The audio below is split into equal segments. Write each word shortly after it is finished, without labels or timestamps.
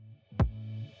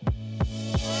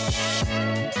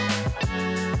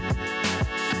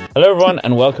Hello, everyone,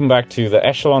 and welcome back to the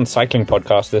Echelon Cycling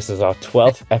Podcast. This is our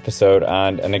 12th episode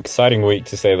and an exciting week,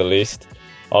 to say the least.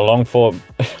 Our long form...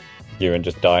 Ewan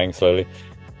just dying slowly.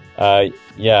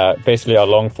 Basically our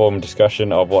long form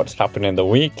discussion of what's happened in the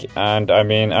week. And I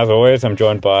mean, as always, I'm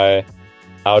joined by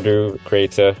Audu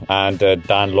creator and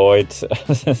Dan Lloyd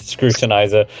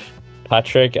scrutinizer,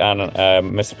 Patrick, and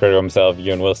Mr. Critical himself,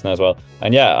 Ewan Wilson, as well.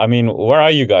 And yeah, I mean, where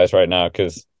are you guys right now?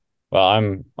 Because, well,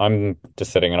 I'm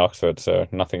just sitting in Oxford, so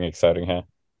nothing exciting here.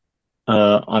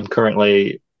 I'm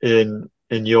currently in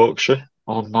Yorkshire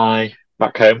on my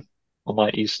back home on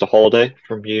my Easter holiday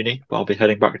from uni, but I'll be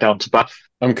heading back down to Bath.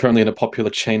 I'm currently in a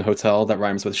popular chain hotel that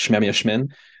rhymes with Shmemia Shmin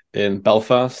in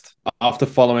Belfast. After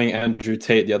following Andrew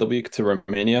Tate the other week to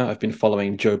Romania, I've been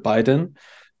following Joe Biden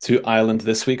to Ireland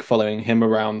this week, following him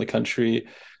around the country,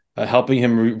 helping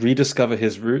him rediscover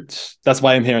his roots. That's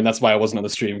why I'm here, and that's why I wasn't on the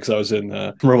stream, because I was in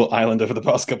rural Ireland over the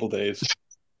past couple of days.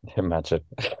 Imagine.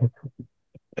 I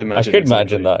Imagine could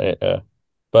imagine exactly. that, yeah.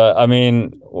 But I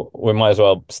mean, we might as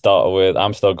well start with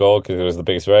Amstel Gold because it was the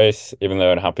biggest race, even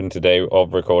though it happened today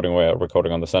of recording. We're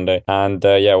recording on the Sunday. And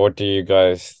yeah, what do you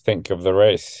guys think of the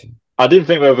race? I didn't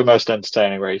think they were the most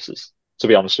entertaining races, to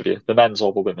be honest with you. The men's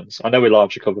or the women's. I know we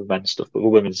largely cover the men's stuff, but the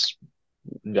women's,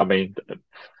 I mean,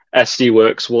 SD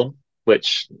Works won,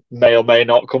 which may or may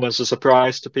not come as a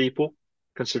surprise to people,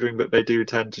 considering that they do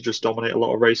tend to just dominate a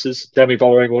lot of races. Demi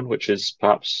Vollering won, which is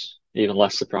perhaps even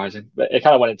less surprising. But it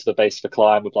kind of went into the base of the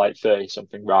climb with like 30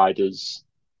 something riders.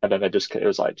 And then it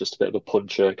was like just a bit of a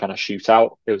puncher kind of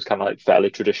shootout. It was kind of like fairly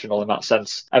traditional in that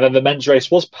sense. And then the men's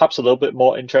race was perhaps a little bit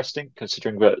more interesting,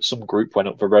 considering that some group went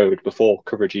up the road before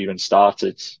coverage even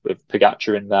started, with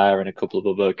Pogačar in there and a couple of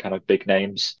other kind of big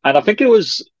names. And I think it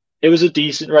was a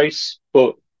decent race,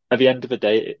 but at the end of the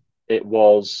day, it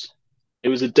was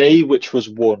a day which was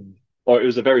won, or it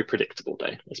was a very predictable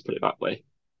day. Let's put it that way.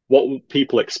 What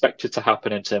people expected to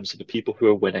happen in terms of the people who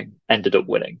were winning ended up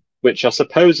winning, which I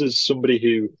suppose is somebody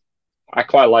who I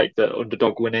quite like the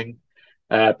underdog winning.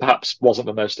 Perhaps wasn't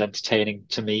the most entertaining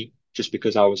to me, just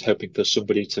because I was hoping for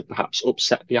somebody to perhaps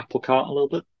upset the apple cart a little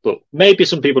bit. But maybe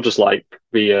some people just like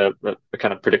the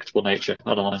kind of predictable nature.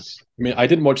 I don't know. I mean, I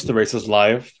didn't watch the races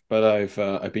live, but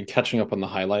I've been catching up on the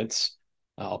highlights.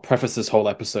 I'll preface this whole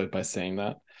episode by saying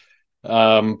that.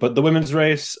 But the women's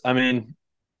race, I mean,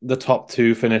 the top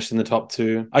two finished in the top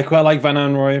two. I quite like Van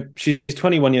Anrooy. She's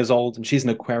 21 years old and she's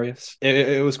an Aquarius.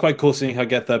 It was quite cool seeing her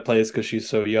get third place because she's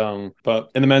so young.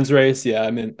 But in the men's race, yeah, I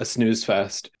mean, a snooze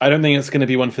fest. I don't think it's going to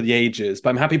be one for the ages,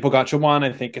 but I'm happy Pogačar won.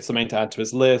 I think it's something to add to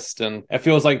his list, and it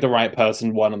feels like the right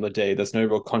person won on the day. There's no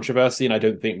real controversy, and I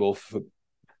don't think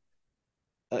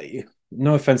uh,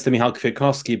 no offense to Michal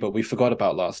Kwiatkowski, but we forgot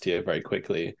about last year very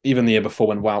quickly. Even the year before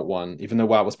when Wout won, even though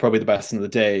Wout was probably the best in the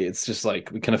day, it's just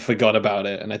like we kind of forgot about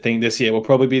it. And I think this year will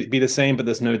probably be the same, but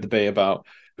there's no debate about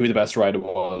who the best rider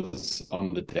was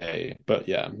on the day. But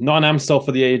yeah, not an Amstel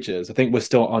for the ages. I think we're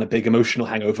still on a big emotional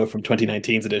hangover from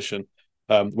 2019's edition.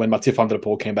 When Mathieu van der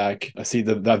Poel came back, I see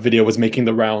that video was making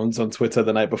the rounds on Twitter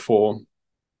the night before.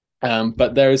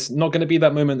 But there's not going to be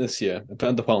that moment this year. It's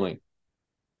underwhelming.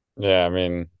 Yeah, I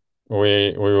mean,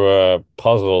 we were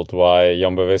puzzled by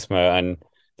Jumbo-Visma and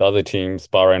the other teams,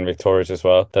 Bahrain Victorious as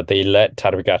well, that they let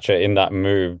Tadej Pogacar in that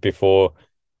move before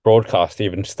broadcast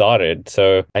even started.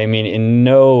 So, I mean, in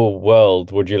no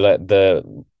world would you let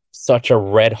the such a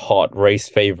red hot race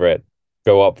favorite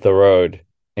go up the road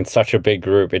in such a big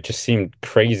group. It just seemed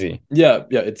crazy. Yeah.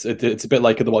 It's a bit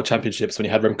like at the World Championships when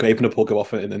you had Remco Evenepoel go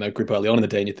off in a group early on in the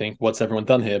day, and you think, what's everyone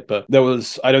done here? But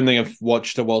I don't think I've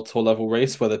watched a World Tour level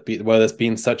race where there's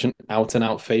been such an out and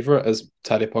out favorite as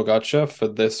Tadej Pogacar for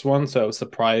this one. So I was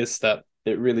surprised that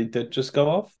it really did just go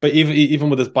off. But even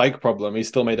with his bike problem, he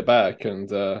still made it back.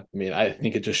 And I mean, I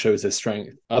think it just shows his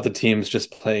strength. Other teams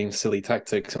just playing silly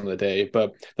tactics on the day,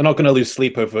 but they're not going to lose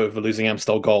sleep over losing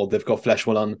Amstel Gold. They've got Flèche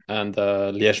Wallonne and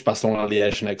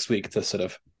Liège-Bastogne-Liège next week to sort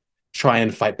of try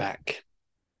and fight back.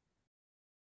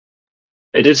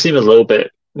 It did seem a little bit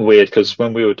weird because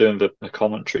when we were doing the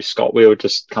commentary, Scott, we were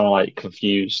just kind of like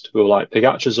confused. We were like,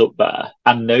 Pogacar's up there,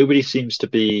 and nobody seems to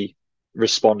be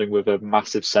responding with a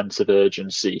massive sense of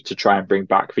urgency to try and bring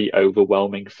back the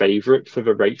overwhelming favourite for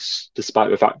the race, despite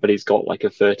the fact that he's got like a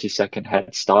 30-second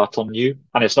head start on you.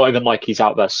 And it's not even like he's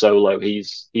out there solo.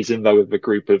 He's in there with a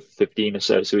group of 15 or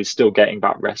so he's still getting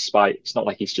that respite. It's not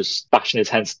like he's just bashing his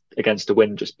head against the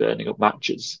wind, just burning up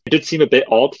matches. It did seem a bit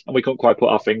odd, and we couldn't quite put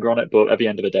our finger on it, but at the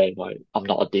end of the day, like, I'm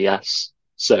not a DS.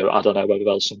 So I don't know whether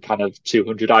there was some kind of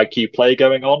 200 IQ play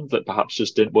going on that perhaps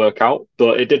just didn't work out.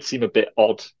 But it did seem a bit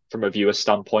odd from a viewer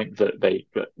standpoint that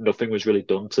nothing was really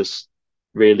done to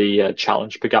really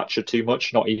challenge Pogacar too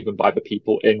much, not even by the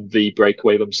people in the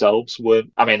breakaway themselves.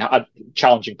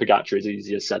 Challenging Pogacar is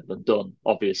easier said than done,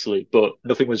 obviously, but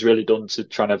nothing was really done to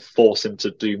try to force him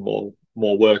to do more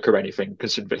work or anything,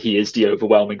 considering that he is the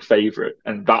overwhelming favourite.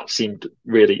 And that seemed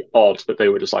really odd that they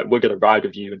were just like, we're going to ride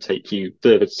with you and take you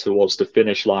further towards the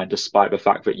finish line, despite the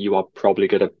fact that you are probably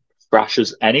going to thrash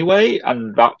us anyway.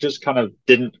 And that just kind of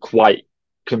didn't quite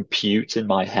compute in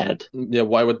my head. Yeah,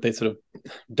 why would they sort of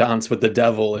dance with the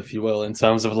devil, if you will, in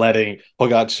terms of letting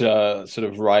Pogacar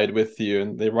sort of ride with you?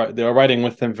 And they were riding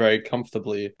with him very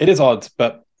comfortably. It is odd,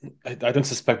 but I don't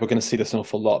suspect we're going to see this an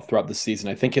awful lot throughout the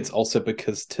season. I think it's also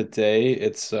because today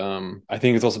I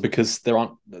think it's also because there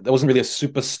wasn't really a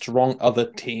super strong other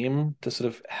team to sort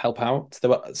of help out.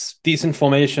 There were decent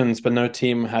formations, but no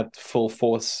team had full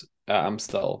force at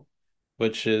Amstel,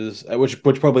 which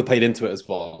probably played into it as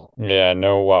well. Yeah,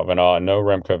 no Wout van Aert, no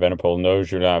Remco Evenepoel, no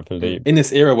Julian Philippe. In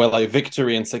this era where like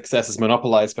victory and success is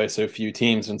monopolized by so few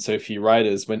teams and so few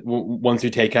riders, once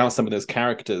you take out some of those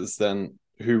characters, then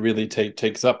who really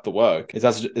takes up the work? Is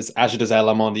Echelon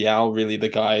La Mondiale really the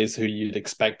guys who you'd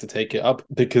expect to take it up?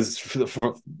 Because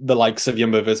for the likes of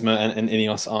Jumbo-Visma and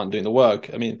Ineos aren't doing the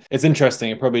work. I mean, it's interesting.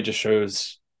 It probably just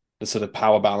shows the sort of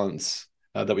power balance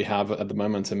that we have at the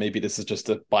moment, and maybe this is just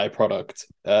a byproduct.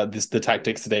 The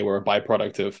tactics today were a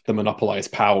byproduct of the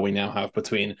monopolized power we now have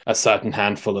between a certain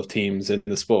handful of teams in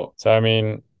the sport. So, I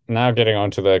mean, now getting on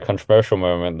to the controversial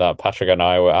moment that Patrick and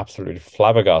I were absolutely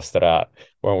flabbergasted at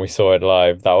when we saw it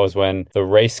live. That was when the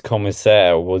race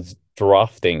commissaire was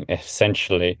drafting,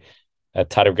 essentially,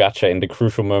 Tadej Pogacar in the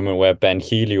crucial moment where Ben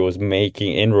Healy was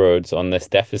making inroads on this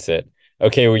deficit.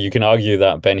 Okay, well, you can argue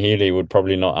that Ben Healy would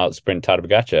probably not outsprint Tadej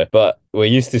Pogacar, but we're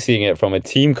used to seeing it from a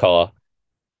team car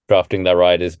drafting their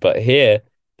riders. But here,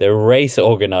 the race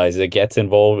organizer gets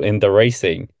involved in the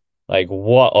racing. Like,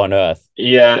 what on earth?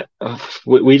 Yeah,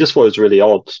 we just thought it was really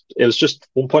odd. It was just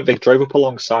one point they drove up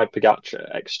alongside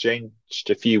Pogacar, exchanged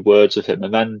a few words with him,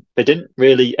 and then they didn't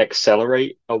really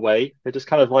accelerate away. They just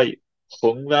kind of like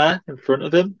hung there in front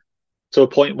of him to a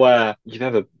point where you've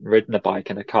ever ridden a bike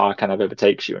and a car kind of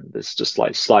overtakes you and it's just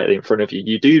like slightly in front of you.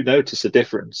 You do notice a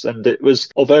difference. And it was,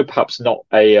 although perhaps not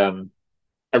a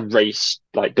race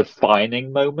like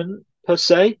defining moment per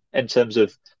se, in terms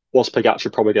of was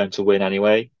Pogacar probably going to win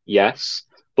anyway? Yes.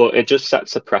 But it just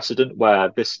sets a precedent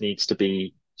where this needs to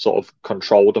be sort of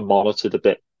controlled and monitored a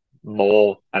bit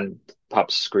more and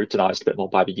perhaps scrutinized a bit more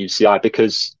by the UCI,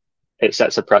 because it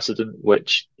sets a precedent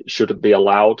which shouldn't be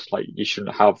allowed. Like, you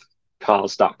shouldn't have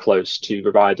cars that close to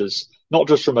the riders, not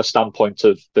just from a standpoint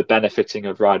of the benefiting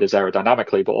of riders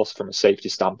aerodynamically, but also from a safety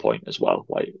standpoint as well.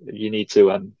 Like, you need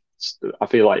to, I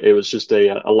feel like it was just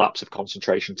a lapse of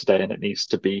concentration today, and it needs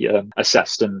to be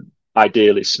assessed and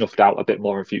ideally snuffed out a bit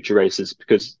more in future races,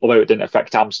 because although it didn't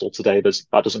affect Amstel today,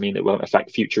 that doesn't mean it won't affect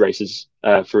future races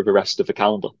for the rest of the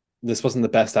calendar. This wasn't the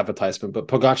best advertisement, but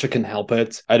Pogacar can help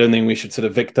it. I don't think we should sort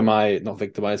of villainize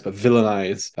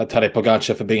Tadej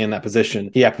Pogacar for being in that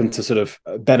position. He happened to sort of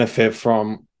benefit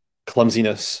from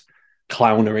clumsiness,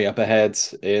 clownery up ahead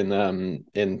in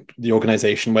the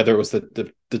organization, whether it was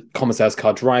the commissaire's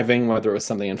car driving, whether it was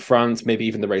something in front, maybe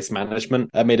even the race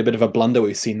management made a bit of a blunder.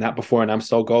 We've seen that before in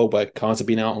Amstel Gold, where cars have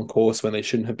been out on course when they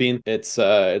shouldn't have been. It's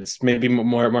maybe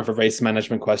more of a race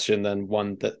management question than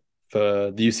one that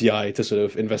for the UCI to sort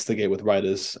of investigate with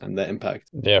riders and their impact.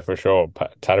 Yeah, for sure.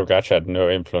 Tadej Pogacar had no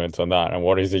influence on that. And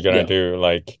what is he going to do?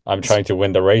 Like, I'm trying to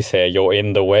win the race here. You're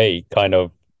in the way. Kind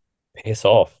of piss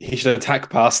off. He should attack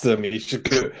past them. He should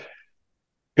go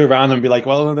around and be like,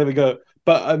 well, there we go.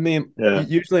 But I mean,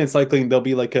 usually in cycling, there'll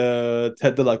be like a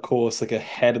tête de la course, like a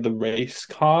head of the race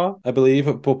car, I believe,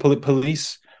 for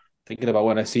police. Thinking about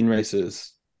when I've seen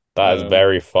races. That is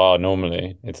very far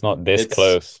normally. It's not this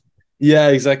close. Yeah,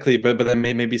 exactly. But then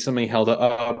maybe something held it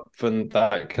up and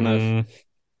that kind of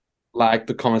lagged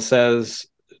the commissaires.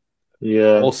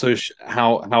 Yeah. Also,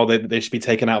 how they should be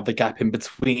taken out of the gap in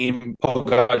between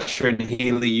Pogacar and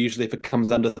Healy. Usually, if it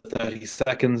comes under 30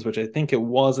 seconds, which I think it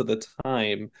was at the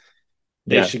time,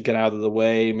 they should get out of the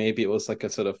way. Maybe it was like a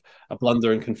sort of a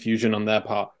blunder and confusion on their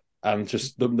part.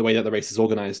 Just the way that the race is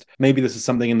organized. Maybe this is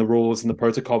something in the rules and the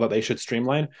protocol that they should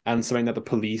streamline, and something that the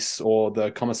police or the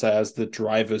commissaires, the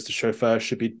drivers, the chauffeurs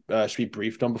should be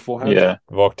briefed on beforehand. Yeah,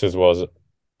 Voktas was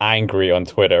angry on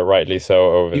Twitter, rightly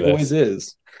so, over this. He always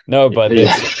is. No, but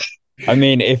I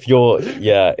mean, if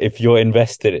you're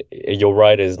invested, your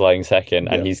rider's lying second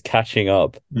and he's catching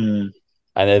up.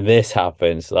 And then this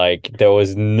happens. Like there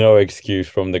was no excuse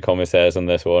from the commissaires on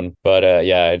this one. But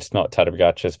yeah, it's not Tadej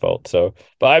Pogacar's fault. So,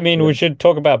 but I mean, we Yeah. should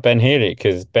talk about Ben Healy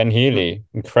because Ben Healy,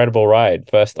 incredible ride,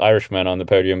 first Irishman on the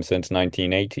podium since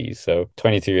 1980s. So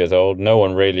 22 years old. No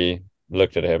one really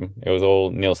looked at him. It was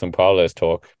all Nielsen Paolo's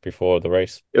talk before the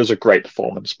race. It was a great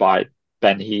performance by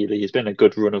Ben Healy. He's been in a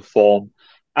good run of form,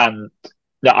 and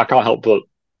yeah, I can't help but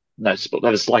notice. But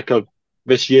there's like a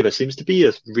this year there seems to be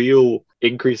a real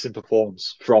increase in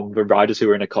performance from the riders who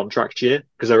are in a contract year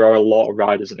because there are a lot of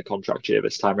riders in a contract year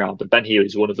this time around, and Ben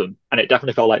Healy's one of them. And it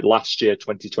definitely felt like last year,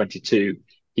 2022,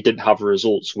 he didn't have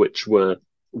results which were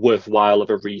worthwhile of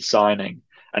a re-signing.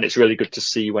 And it's really good to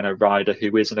see when a rider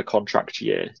who is in a contract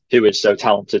year, who is so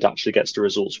talented, actually gets the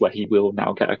results where he will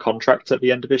now get a contract at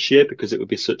the end of this year, because it would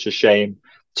be such a shame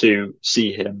to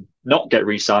see him not get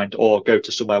re-signed or go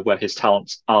to somewhere where his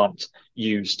talents aren't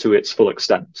used to its full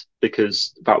extent,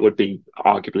 because that would be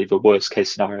arguably the worst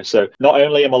case scenario. So not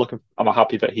only am I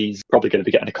happy that he's probably going to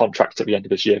be getting a contract at the end of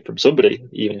this year from somebody,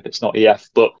 even if it's not EF,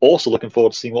 but also looking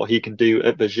forward to seeing what he can do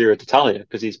at the Giro d'Italia,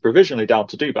 because he's provisionally down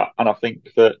to do that. And I think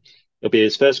that it'll be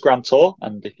his first Grand Tour,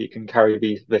 and if he can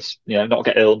carry this, not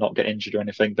get ill, not get injured or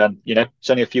anything, then it's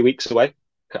only a few weeks away.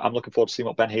 I'm looking forward to seeing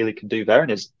what Ben Healy can do there in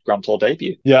his Grand Tour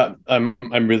debut. Yeah, I'm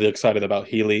really excited about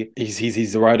Healy.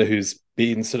 He's the rider who's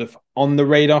been sort of on the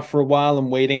radar for a while and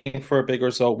waiting for a big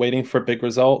result.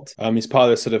 He's part of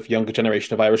this sort of younger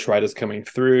generation of Irish riders coming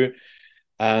through.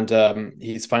 And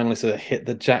he's finally sort of hit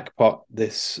the jackpot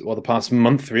the past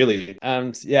month, really.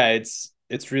 And yeah, it's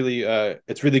really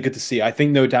good to see. I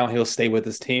think no doubt he'll stay with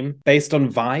his team. Based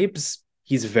on vibes,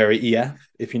 he's very EF,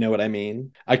 if you know what I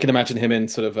mean. I can imagine him in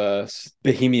sort of a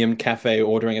Bohemian cafe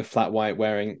ordering a flat white,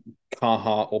 wearing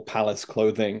Carhartt or Palace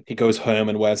clothing. He goes home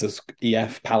and wears his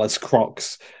EF Palace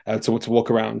Crocs to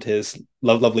walk around his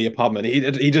lovely apartment.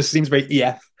 He just seems very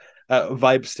EF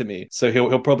vibes to me. So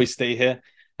he'll probably stay here.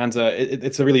 And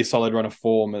it's a really solid run of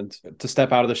form, and to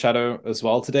step out of the shadow as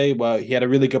well today, where he had a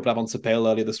really good Brabantse Pijl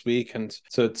earlier this week, and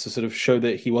to sort of show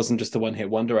that he wasn't just a one-hit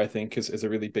wonder, I think is a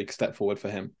really big step forward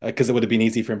for him, because it would have been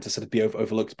easy for him to sort of be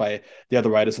overlooked by the other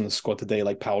riders in the squad today,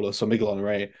 like Paulo or Miguel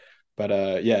Ray.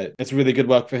 But yeah, it's really good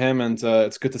work for him, and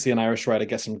it's good to see an Irish rider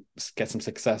get some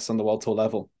success on the World Tour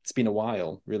level. It's been a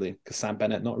while, really, because Sam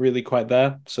Bennett not really quite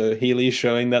there. So Healy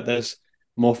showing that there's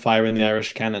more fire in the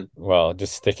Irish cannon. Well,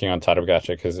 just sticking on Tadej Pogacar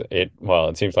because it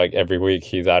seems like every week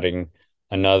he's adding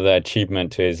another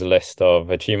achievement to his list of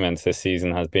achievements this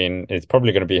season. It's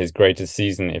probably going to be his greatest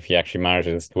season if he actually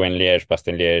manages to win Liège,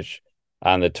 Bastogne-Liège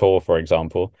and the Tour, for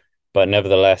example. But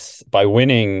nevertheless, by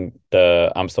winning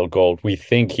the Amstel Gold, we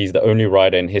think he's the only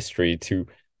rider in history to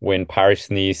win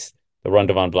Paris-Nice, the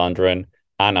Ronde van Vlaanderen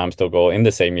and Amstel Gold in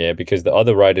the same year, because the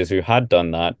other riders who had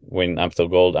done that, win Amstel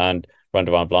Gold and Ronde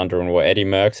van Vlaanderen, were Eddy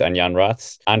Merckx and Jan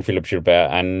Raats and Philippe Gilbert,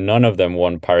 and none of them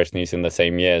won Paris-Nice in the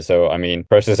same year. So, I mean,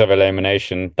 process of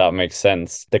elimination, that makes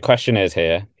sense. The question is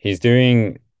here, he's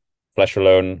doing Flèche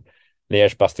Wallonne,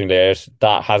 Liège,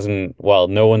 Bastogne-Liège.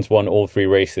 No one's won all three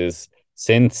races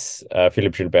since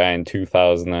Philippe Gilbert in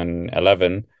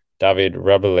 2011. David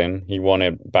Rebellin, he won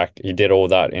it back. He did all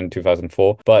that in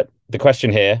 2004. But the question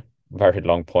here, very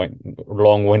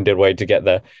long-winded way to get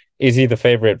there. Is he the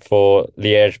favourite for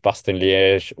Liège,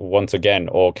 Bastogne-Liège once again,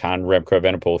 or can Remco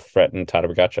Evenepoel threaten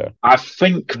Tadej Pogacar? I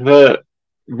think that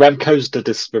Remco's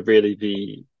really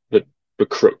the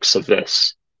crux of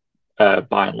this,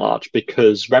 by and large,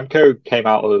 because Remco came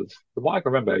out of, from what I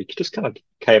can remember, he just kind of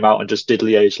came out and just did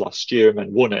Liège last year and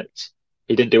then won it.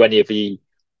 He didn't do any of the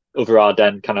other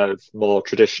Ardennes kind of more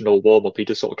traditional warm-up. He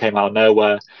just sort of came out of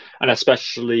nowhere. And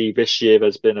especially this year,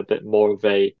 there's been a bit more of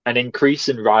an increase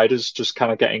in riders just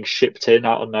kind of getting shipped in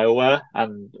out of nowhere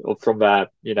and from their,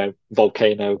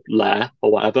 volcano lair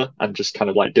or whatever, and just kind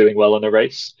of like doing well in a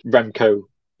race. Remco,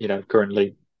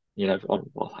 currently,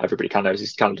 everybody kind of knows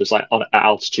he's kind of just like at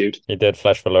altitude. He did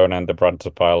Flèche Wallonne and the Brabantse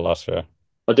Pijl last year.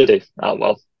 Oh, did he? Oh,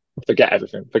 well, forget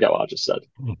everything. Forget what I just said.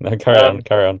 No, carry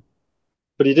on.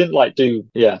 But he didn't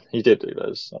he did do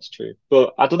those. That's true.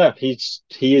 But I don't know.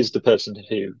 He is the person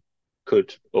who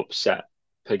could upset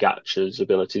Pogacar's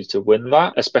ability to win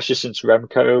that, especially since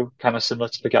Remco, kind of similar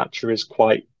to Pogacar, is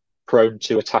quite prone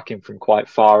to attacking from quite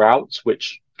far out,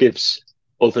 which gives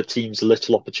other teams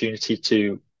little opportunity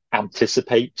to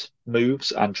anticipate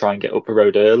moves and try and get up a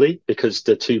road early, because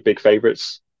the two big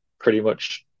favourites pretty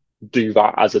much do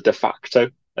that as a de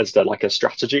facto, as they're like a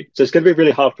strategy. So it's going to be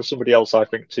really hard for somebody else, I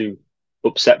think, to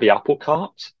upset the apple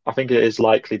cart. I think it is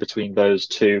likely between those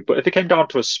two. But if it came down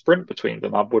to a sprint between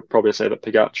them, I would probably say that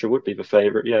Pogačar would be the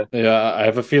favourite. Yeah. Yeah, I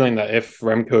have a feeling that if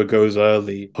Remco goes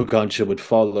early, Pogačar would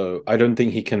follow. I don't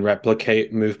think he can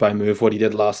replicate move by move what he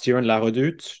did last year in La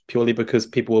Redoute, purely because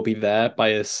people will be there by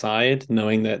his side,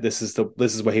 knowing that this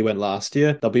is where he went last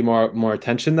year. There'll be more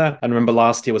attention there. And remember,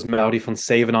 last year was Mauri van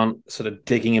Savenon sort of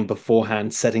digging in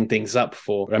beforehand, setting things up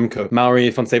for Remco. Mauri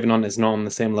van Savenon is not on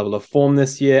the same level of form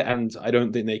this year, and I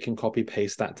don't think they can copy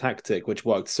paste that tactic, which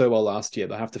worked so well last year.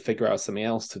 They'll have to figure out something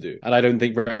else to do. And I don't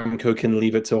think Remco can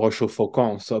leave it to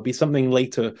Rochefort-Faucon. So it'll be something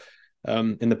later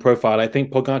in the profile. I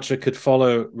think Pogačar could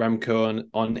follow Remco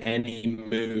on any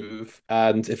move.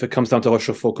 And if it comes down to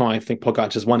Rochefort-Faucon, I think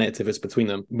Pogačar's won it if it's between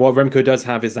them. What Remco does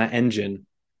have is that engine,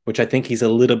 which I think he's a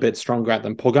little bit stronger at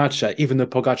than Pogačar, even though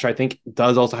Pogačar, I think,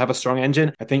 does also have a strong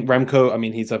engine. I think Remco, I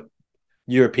mean, he's a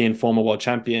European former world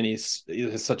champion. He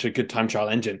has such a good time trial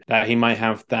engine that he might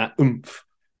have that oomph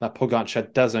that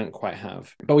Pogačar doesn't quite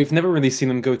have. But we've never really seen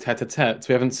them go tete-a-tete.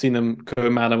 We haven't seen them go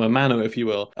mano-a-mano, if you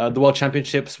will. The World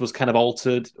Championships was kind of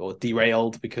altered or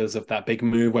derailed because of that big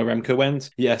move where Remco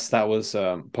went. Yes, that was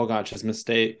Pogačar's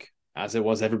mistake, as it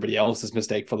was everybody else's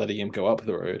mistake for letting him go up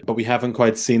the road. But we haven't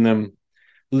quite seen them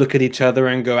look at each other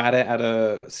and go at it at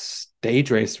a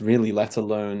stage race, really, let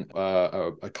alone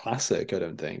a classic, I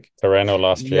don't think. Tirreno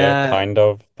last year, kind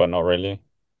of, but not really.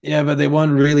 Yeah, but they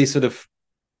weren't really sort of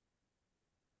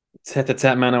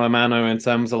tete-a-tete, mano-a-mano in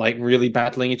terms of like really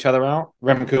battling each other out.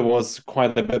 Remco was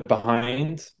quite a bit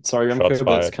behind. Sorry, Remco,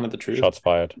 but it's kind of the truth. Shots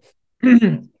fired.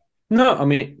 No, I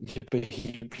mean,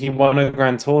 he won a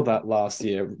Grand Tour that last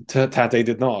year. Tadej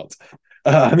did not.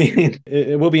 I mean,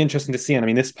 it will be interesting to see. And I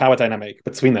mean, this power dynamic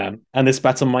between them and this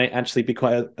battle might actually be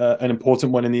quite an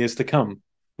important one in the years to come.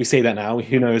 We say that now.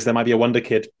 Who knows? There might be a wonder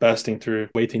kid bursting through,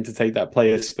 waiting to take that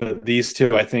place. But these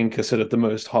two, I think, are sort of the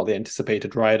most hotly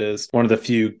anticipated riders. One of the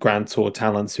few Grand Tour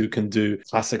talents who can do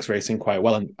classics racing quite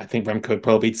well. And I think Remco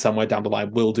probably somewhere down the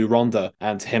line will do Ronda.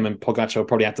 And him and Pogačar will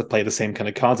probably have to play the same kind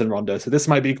of cards in Ronda. So this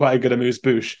might be quite a good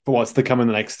amuse-bouche for what's to come in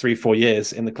the next 3-4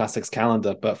 years in the classics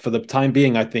calendar. But for the time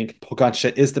being, I think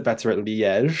Pogačar is the better at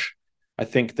Liège. I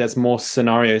think there's more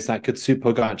scenarios that could suit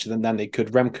Pogačar than they could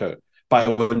Remco. But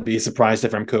I wouldn't be surprised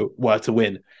if Remco were to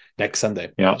win next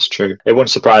Sunday. Yeah, that's true. It wouldn't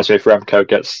surprise me if Remco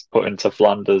gets put into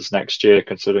Flanders next year,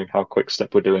 considering how quick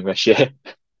step we're doing this year.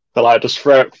 But like, just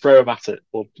throw him at it.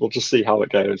 We'll just see how it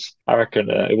goes. I reckon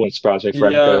it wouldn't surprise me if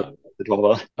Remco did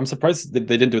well. I'm surprised they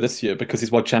didn't do it this year because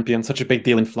he's world champion. Such a big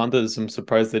deal in Flanders. I'm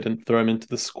surprised they didn't throw him into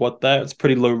the squad there. It's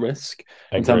pretty low risk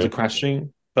in terms of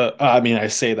crashing. But I mean, I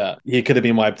say that. He could have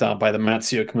been wiped out by the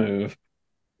Matsiuk move.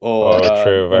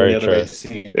 True, very true.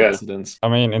 Yeah. I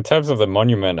mean, in terms of the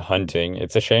monument hunting,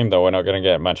 it's a shame that we're not going to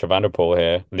get Mathieu van der Poel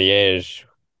here. Liège,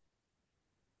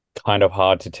 kind of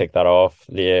hard to tick that off.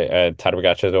 Tadej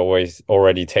Pogacar has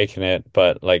already taken it,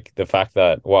 but like the fact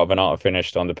that Wout van Aert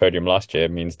finished on the podium last year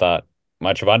means that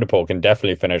Mathieu van der Poel can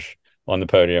definitely finish on the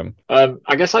podium. I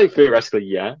guess theoretically,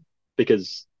 yeah,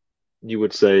 because you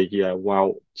would say, yeah,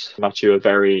 Wout, Mathieu are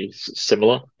very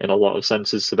similar in a lot of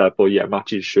senses. So therefore, yeah,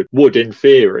 Mathieu would in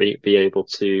theory be able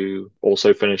to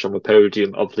also finish on the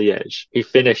podium of Liège. He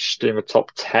finished in the top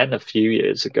 10 a few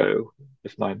years ago,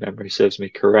 if my memory serves me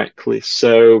correctly.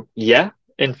 So yeah,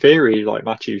 in theory, like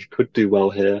Mathieu could do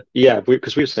well here. Yeah,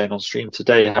 because we were saying on stream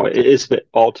today how it is a bit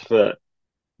odd that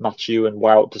Mathieu and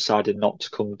Wout decided not to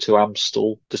come to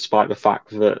Amstel, despite the fact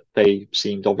that they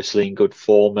seemed obviously in good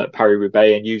form at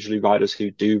Paris-Roubaix, and usually riders who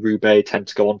do Roubaix tend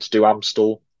to go on to do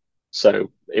Amstel.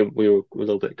 So we were a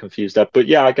little bit confused there. But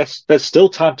yeah, I guess there's still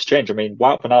time to change. I mean,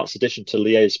 Wout van Aert's addition to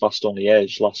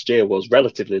Liège-Bastogne-Liège last year was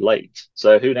relatively late.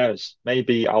 So who knows?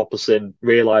 Maybe Alpecin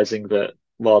realising that,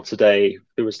 well, today,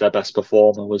 who was their best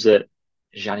performer? Was it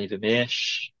Gianni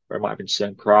Vermeersch? Or it might have been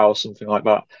Søren Krauss, something like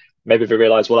that. Maybe they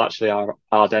realise, well, actually, our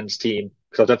Ardennes team,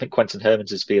 because I don't think Quentin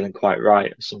Hermans is feeling quite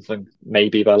right or something.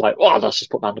 Maybe they're like, oh, let's just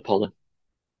put Van der Poel in.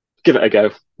 Give it a go.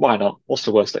 Why not? What's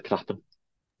the worst that could happen?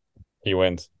 He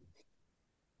wins.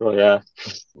 Oh, yeah.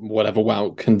 Whatever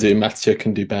Wout can do, Mathieu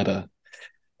can do better.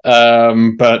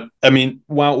 But I mean,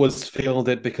 Wout was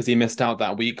fielded because he missed out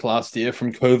that week last year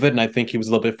from COVID, and I think he was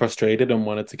a little bit frustrated and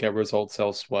wanted to get results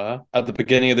elsewhere. At the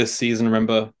beginning of this season,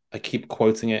 remember, I keep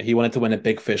quoting it, he wanted to win a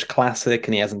Big Fish Classic,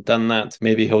 and he hasn't done that.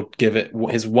 Maybe he'll give it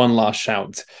his one last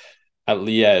shout at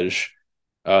Liège.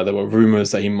 There were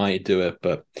rumors that he might do it,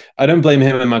 but I don't blame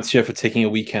him and Mathieu for taking a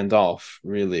weekend off,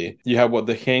 really. You had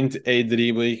the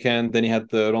Gent-Adrie weekend, then you had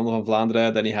the Ronde van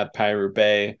Vlaanderen, then you had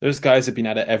Paris-Roubaix. Those guys have been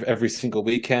at it every single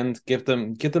weekend. Give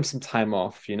them some time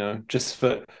off, you know, just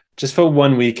for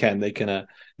one weekend they can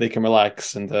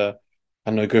relax and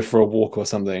I don't know, go for a walk or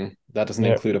something. That doesn't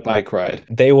Yeah. include a bike ride.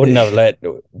 They wouldn't have let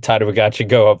Tadej Pogacar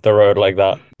go up the road like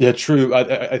that. Yeah, true.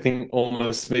 I think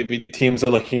almost maybe teams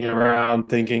are looking around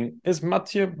thinking, is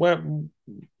Mathieu where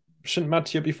shouldn't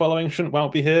Mathieu be following? Shouldn't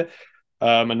Wout be here?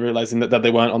 And realizing that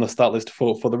they weren't on the start list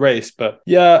for the race. But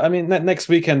yeah, I mean, next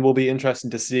weekend will be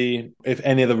interesting to see if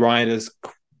any of the riders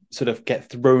sort of get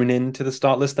thrown into the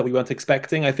start list that we weren't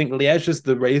expecting. I think Liège is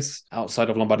the race outside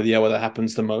of Lombardia where that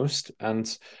happens the most.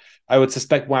 And I would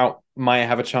suspect Wout might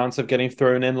have a chance of getting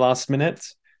thrown in last minute.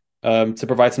 To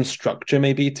provide some structure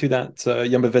maybe to that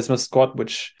Jumbo-Visma squad,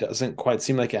 which doesn't quite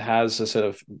seem like it has a sort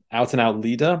of out-and-out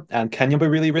leader. And can Jumbo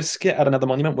really risk it at another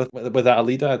monument without a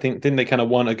leader? I think didn't they kind of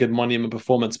want a good monument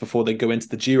performance before they go into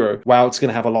the Giro? Wout's going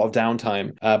to have a lot of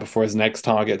downtime before his next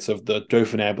targets of the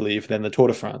Dauphiné, I believe, then the Tour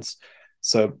de France.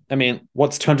 So, I mean,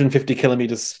 what's 250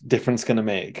 kilometers difference going to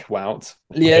make, Wout?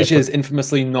 Liège is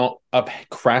infamously not a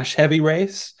crash-heavy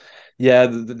race. Yeah,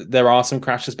 there are some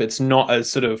crashes, but it's not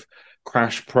as sort of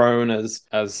crash prone as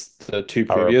the two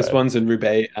previous ones in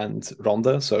Roubaix and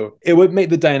Ronde. So it would make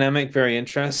the dynamic very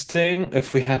interesting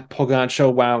if we had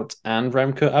Pogačar, Wout, and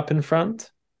Remco up in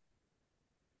front.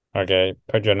 Okay,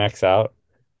 put your necks out.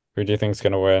 Who do you think's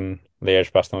going to win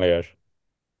Liège-Bastogne-Liège?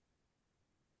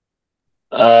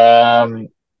 I'm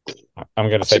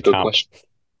going to say That's a good Camp. question.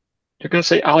 You're going to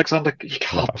say Alexander? You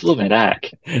can't blooming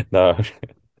heck. No.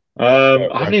 I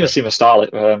haven't even seen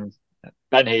Movistar.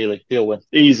 Ben Healy, he'll win.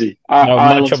 Easy. No,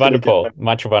 Ireland's Mathieu van gonna der get Poel. them.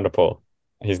 Mathieu van der Poel.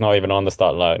 He's not even on the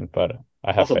start line, but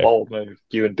I have That's a faith. bold move.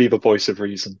 You and Beaver Voice of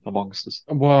Reason amongst us.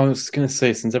 Well, I was gonna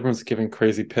say, since everyone's giving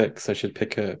crazy picks, I should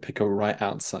pick a right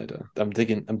outsider. I'm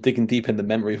digging deep in the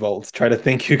memory vault, try to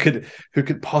think who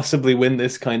could possibly win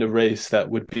this kind of race that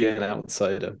would be an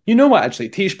outsider. You know what? Actually,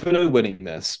 Tish Pinot winning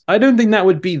this, I don't think that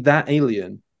would be that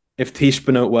alien if Tish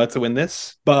Pinot were to win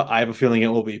this, but I have a feeling it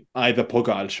will be either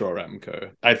Pogačar or Remco.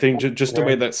 I think just the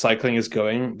way that cycling is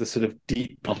going, the sort of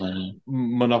deep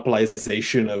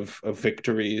monopolization of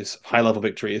victories, high-level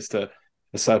victories to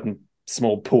a certain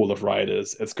small pool of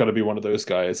riders, it's got to be one of those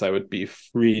guys. I would be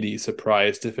really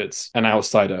surprised if it's an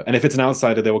outsider. And if it's an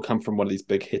outsider, they will come from one of these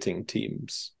big hitting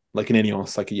teams, like an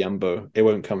Ineos, like a Jumbo. It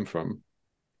won't come from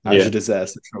AG Desert,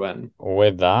 Citroën.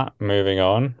 With that, moving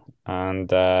on,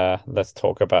 and let's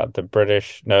talk about the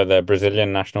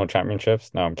Brazilian national championships.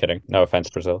 No, I'm kidding. No offense,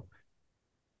 Brazil.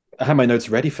 I have my notes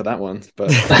ready for that one, but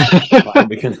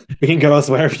we can go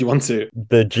elsewhere if you want to.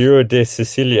 The Giro de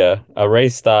Sicilia, a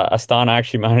race that Astana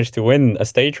actually managed to win a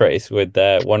stage race with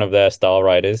one of their star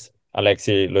riders,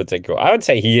 Alexey Lutsenko. I would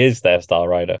say he is their star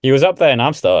rider. He was up there in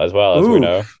Amstel as well, as we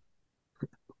know.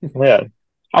 Yeah,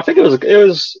 I think it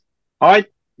was.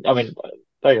 I mean,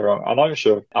 don't get me wrong. I'm not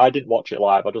sure. I didn't watch it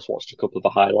live. I just watched a couple of the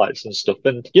highlights and stuff.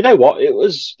 And you know what? It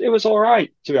was all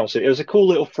right, to be honest. It was a cool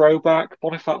little throwback.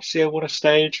 Bonifacio won a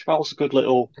stage. That was a good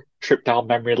little trip down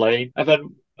memory lane. And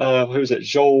then who was it?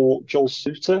 Joel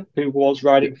Suter, who was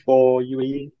riding for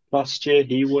UAE last year.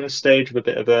 He won a stage with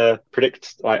a bit of a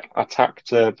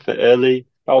attacked a bit early.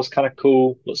 That was kind of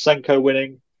cool. Lutsenko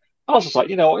winning. I was just like,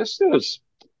 you know, it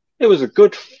was a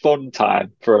good fun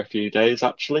time for a few days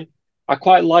actually. I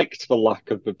quite liked the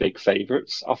lack of the big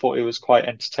favourites. I thought it was quite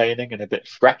entertaining and a bit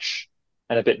fresh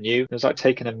and a bit new. It was like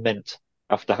taking a mint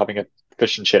after having a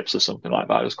fish and chips or something like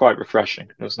that. It was quite refreshing.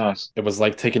 It was nice. It was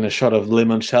like taking a shot of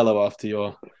limoncello after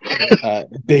your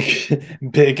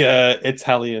big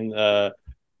Italian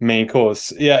main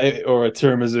course. Yeah, or a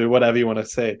tiramisu, whatever you want to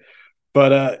say.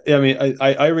 But I mean,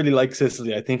 I really like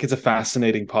Sicily. I think it's a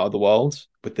fascinating part of the world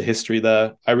with the history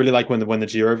there. I really like when the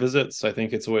Giro visits. I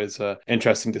think it's always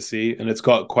interesting to see, and it's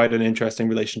got quite an interesting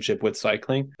relationship with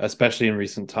cycling, especially in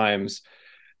recent times.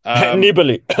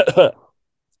 Nibali.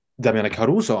 Damiano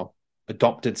Caruso,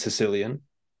 adopted Sicilian,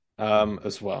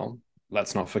 as well.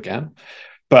 Let's not forget.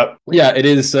 But yeah, it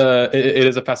is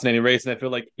a fascinating race, and I feel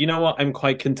like, you know what, I'm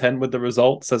quite content with the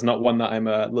results. There's not one that I'm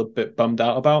a little bit bummed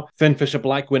out about. Finn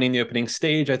Fisher-Black winning the opening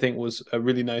stage, I think, was a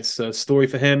really nice story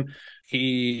for him.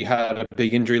 He had a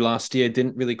big injury last year,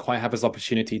 didn't really quite have his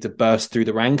opportunity to burst through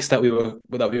the ranks that we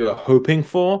were hoping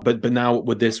for. But now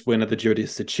with this win at the Giro di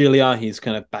Sicilia, he's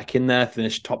kind of back in there,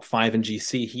 finished top 5 in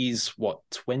GC. He's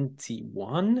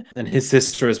 21, and his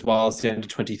sister as well is the under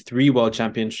 23 world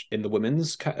champion in the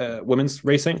women's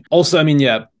racing. Also, I mean,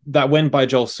 yeah, that win by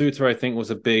Joel Suter, I think, was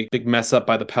a big mess up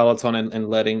by the peloton and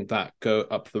letting that go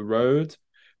up the road.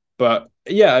 But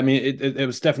yeah, I mean, it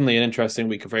was definitely an interesting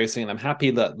week of racing, and I'm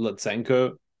happy that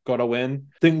Lutsenko got a win.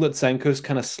 I think Lutsenko's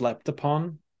kind of slept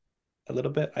upon a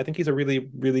little bit. I think he's a really,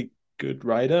 really good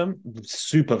rider,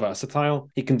 super versatile.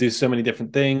 He can do so many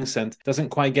different things and doesn't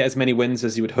quite get as many wins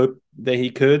as you would hope that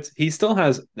he could. He still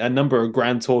has a number of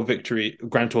Grand Tour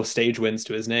stage wins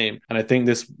to his name. And I think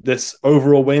this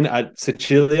overall win at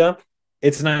Sicilia,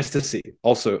 it's nice to see.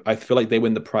 Also, I feel like they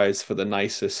win the prize for the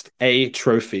nicest A,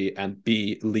 trophy, and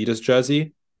B, leader's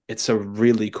jersey. It's a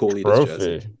really cool leader's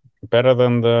jersey. Better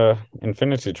than the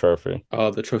Infinity Trophy. Oh,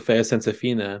 the Trofeo Senza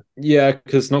Fine. Yeah,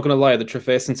 because not gonna lie, the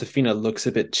Trofeo Senza Fine looks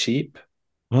a bit cheap.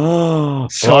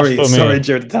 Sorry,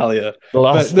 Jared Italia.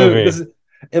 But no,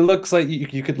 it looks like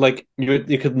you could like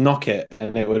you could knock it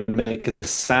and it would make a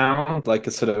sound like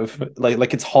a sort of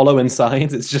like it's hollow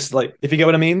inside. It's just like, if you get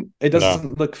what I mean, it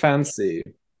doesn't look fancy.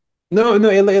 No,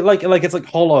 like it's like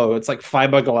hollow. It's like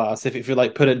fiberglass. If you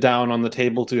like put it down on the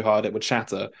table too hard, it would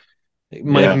shatter. It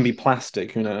might even be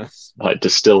plastic. Who knows? Like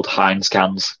distilled Heinz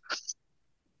cans.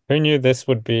 Who knew this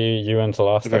would be you until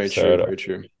last episode? Very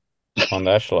true. On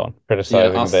the Echelon,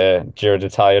 criticizing the Giro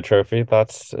d'Italia trophy.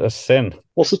 That's a sin.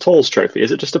 What's the Tolls trophy?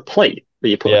 Is it just a plate that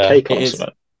you put a cake on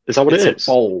something? Is that what it is? It's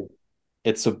a bowl.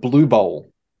 It's a blue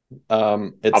bowl.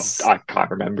 I can't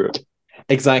remember it.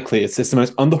 Exactly. It's the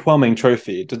most underwhelming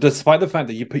trophy. Despite the fact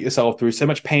that you put yourself through so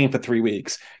much pain for 3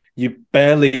 weeks, you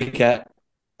barely get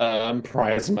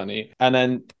prize money, and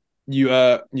then you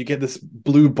get this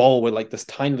blue bowl with like this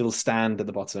tiny little stand at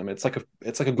the bottom. It's like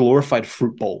a glorified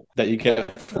fruit bowl that you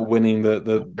get for winning the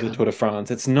Tour de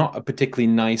France. It's not a particularly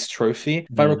nice trophy.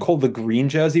 If I recall, the green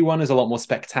jersey one is a lot more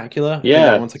spectacular. Yeah,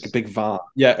 that one's like a big vase.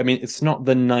 Yeah, I mean, it's not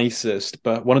the nicest,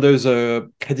 but one of those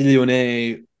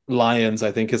Cadiglione lions,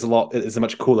 I think, is a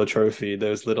much cooler trophy.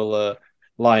 Those little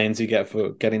lions you get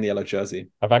for getting the yellow jersey.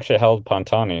 I've actually held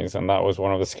Pantani's, and that was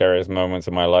one of the scariest moments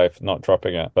of my life, not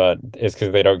dropping it. But it's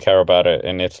because they don't care about it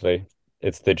in Italy.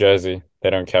 It's the jersey.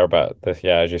 They don't care about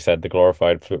as you said, the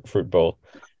glorified fruit bowl.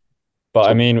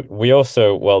 But I mean, we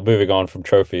also, moving on from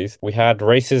trophies, we had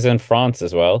races in France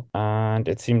as well. And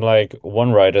it seemed like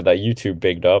one rider that you two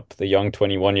bigged up, the young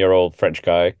 21-year-old French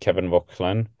guy, Kevin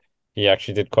Vauquelin, he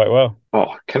actually did quite well.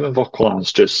 Oh, Kevin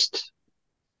Vauquelin's just...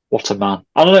 what a man.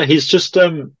 I don't know, he's just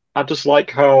I just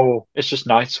like how it's just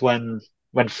nice when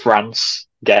France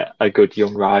get a good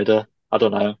young rider. I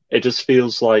don't know. It just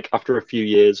feels like after a few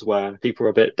years where people are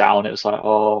a bit down, it was like,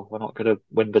 oh, we're not gonna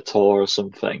win the Tour or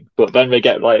something. But then we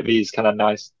get like these kind of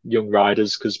nice young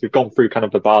riders, because we've gone through kind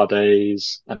of the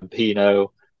Bardet and Pinot.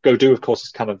 Gaudu, of course,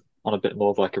 is kind of on a bit more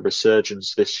of like a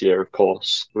resurgence this year, of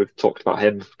course. We've talked about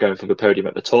him going for the podium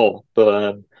at the Tour.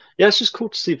 But yeah, it's just cool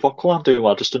to see Vauquelin doing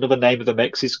well. Just another name of the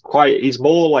mix. He's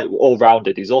more like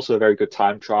all-rounded. He's also a very good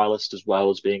time trialist, as well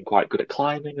as being quite good at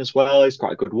climbing as well. He's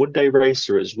quite a good one-day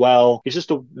racer as well. He's just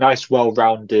a nice,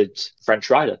 well-rounded French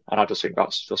rider. And I just think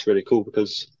that's really cool,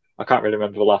 because I can't really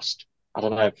remember the last, I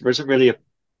don't know, there isn't really a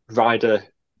rider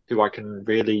who I can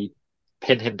really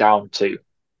pin him down to,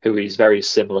 who he's very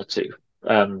similar to.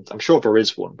 I'm sure there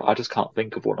is one, but I just can't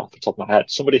think of one off the top of my head.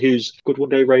 Somebody who's a good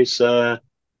one-day racer,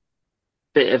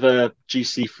 bit of a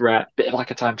GC threat, bit of like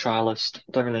a time trialist.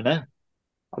 I don't really know.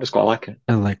 I just quite like it.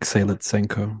 Alexey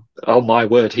Lutsenko. Oh my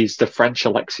word, he's the French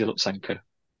Alexey Lutsenko.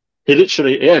 He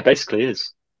literally, basically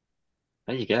is.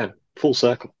 There you go, full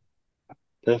circle.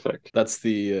 Perfect. That's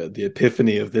the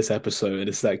epiphany of this episode.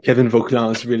 Is that Kevin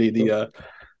Vauquelin is really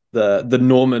the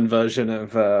Norman version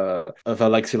of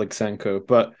Alexey Lutsenko,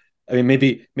 but. I mean,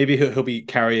 maybe he'll be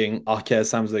carrying Arkea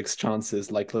Samsik's chances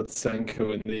like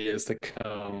Lutsenko in the years to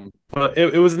come. But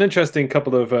it was an interesting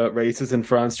couple of races in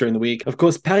France during the week. Of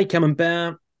course,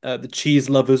 Paris-Camembert, the cheese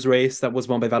lovers race that was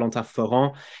won by Valentin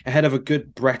Ferrand, ahead of a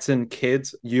good Breton kid,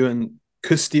 Ewan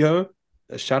Custio.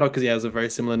 A shout out, because he has a very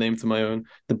similar name to my own,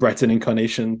 the Breton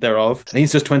incarnation thereof. And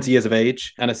he's just 20 years of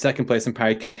age, and a second place in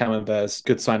Paris Camembert is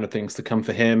good sign of things to come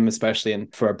for him, especially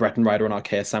for a Breton rider on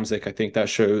Arkea Samsic. I think that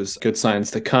shows good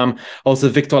signs to come. Also,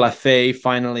 Victor Lafay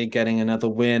finally getting another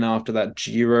win after that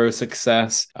Giro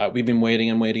success. We've been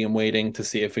waiting to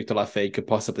see if Victor Lafay could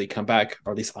possibly come back,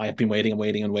 or at least I've been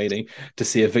waiting to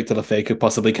see if Victor Lafay could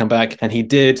possibly come back, and he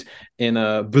did in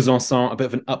Besançon, a bit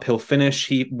of an uphill finish.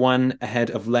 He won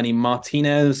ahead of Lenny Martinez,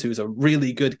 who's a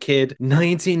really good kid,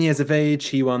 19 years of age.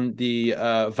 He won the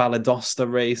Valle d'Aosta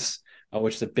race,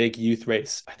 which is a big youth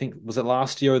race. I think, was it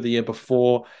last year or the year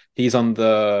before? He's on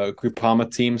the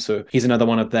Groupama team, so he's another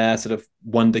one of their sort of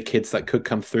wonder kids that could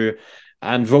come through.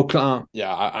 And Vauquelin,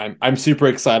 I'm super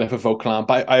excited for Vauquelin,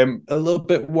 but I'm a little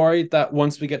bit worried that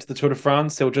once we get to the Tour de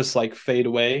France, he'll just like fade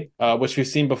away, which we've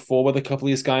seen before with a couple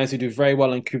of these guys who do very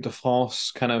well in Coupe de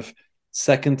France, kind of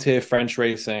second tier French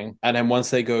racing, and then once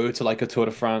they go to like a Tour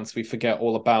de France, we forget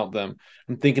all about them.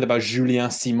 I'm thinking about Julien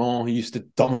Simon, who used to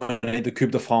dominate the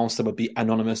Coupe de France, that would be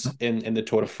anonymous in the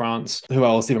Tour de France. Who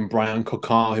else? Even Brian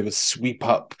Cocard, who would sweep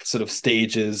up sort of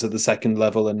stages at the second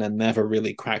level and then never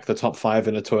really crack the top 5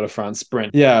 in a Tour de France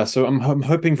sprint. Yeah, so I'm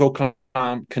hoping Volcan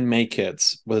can make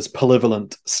it with his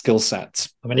polyvalent skill set.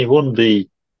 I mean, he won the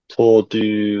Tour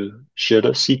du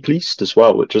Jura Cycliste as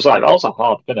well, which was like, that was a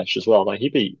hard finish as well. Like, he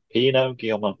beat Pino,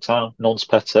 Guillaume Martin, Nons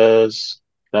Peters,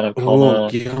 Ben Oh, O'Connor.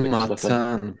 Guillaume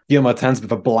Martin. Guillaume Martin's a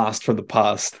bit of a blast from the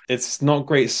past. It's not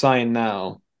great sign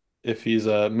now if he's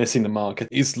missing the mark.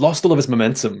 He's lost all of his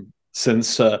momentum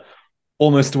since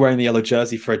almost wearing the yellow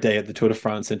jersey for a day at the Tour de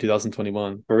France in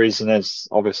 2021. The reason is,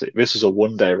 obviously, this is a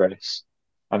one-day race,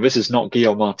 and this is not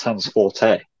Guillaume Martin's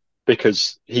forte,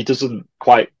 because he doesn't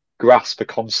quite grasp the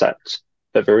concept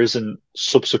that there isn't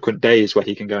subsequent days where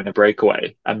he can go in a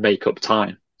breakaway and make up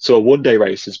time. So a one-day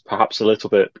race is perhaps a little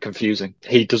bit confusing.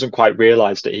 He doesn't quite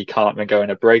realize that he can't then go in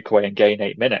a breakaway and gain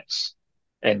 8 minutes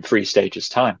in 3 stages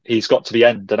time. He's got to the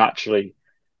end, and actually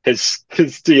his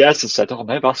DS has said, "Oh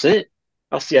no, that's it.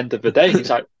 That's the end of the day." He's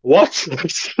like, "What?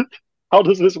 How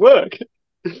does this work?"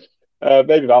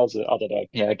 Maybe that was it. I don't know.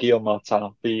 Yeah, Guillaume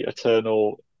Martin, the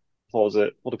eternal, what was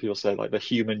it? What do people say? Like the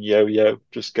human yo-yo,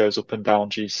 just goes up and down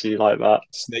GC like that.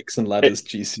 Snakes and ladders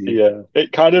GC. Yeah,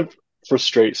 it kind of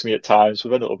frustrates me at times, but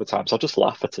then at other times I just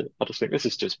laugh at it. I just think this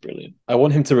is just brilliant. I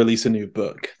want him to release a new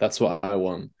book. That's what I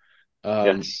want.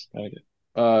 Yes.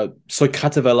 So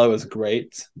Catavello is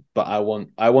great, but I want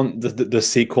the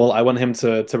sequel. I want him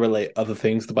to relate other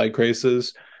things to bike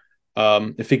races.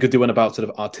 If he could do one about sort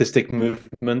of artistic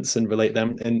movements and relate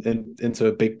them into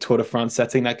a big Tour de France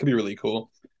setting, that could be really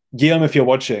cool. Guillaume, if you're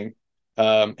watching,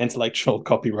 intellectual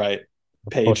copyright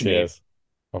page. Of course he is.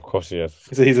 Of course he is.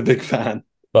 So he's a big fan.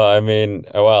 But I mean,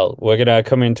 well, we're gonna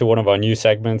come into one of our new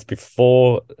segments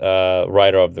before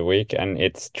Rider of the Week, and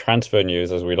it's transfer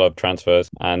news, as we love transfers,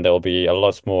 and there'll be a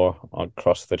lot more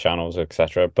across the channels,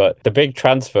 etc. But the big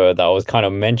transfer that was kind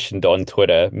of mentioned on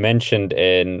Twitter, mentioned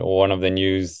in one of the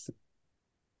news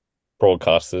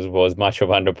broadcasters, was Mathieu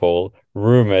van der Poel,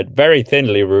 rumored, very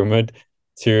thinly rumored,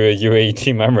 to UAE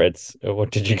Team Emirates.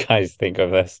 What did you guys think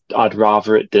of this? I'd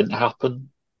rather it didn't happen,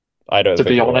 I don't to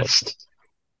think be it will. honest.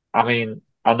 I mean,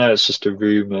 I know it's just a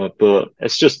rumor, but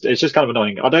it's just kind of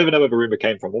annoying. I don't even know where the rumor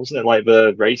came from. Wasn't it like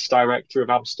the race director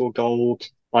of Amstel Gold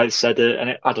like said it?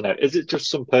 And I don't know. Is it just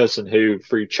some person who,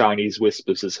 through Chinese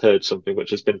whispers, has heard something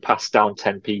which has been passed down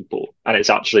 10 people, and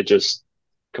it's actually just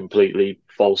completely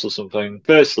false or something?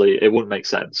 Firstly, it wouldn't make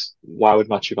sense. Why would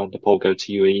Mathieu van der Poel go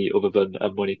to UAE other than a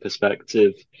money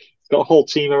perspective? He's got a whole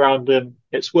team around him.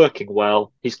 It's working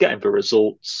well. He's getting the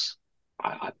results.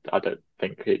 I don't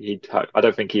think I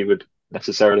don't think he would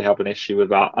necessarily have an issue with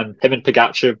that. And him and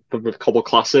Pogačar with Cobble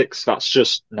Classics, that's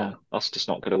just not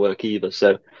going to work either.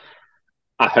 So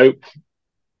I hope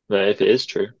that if it is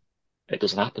true, it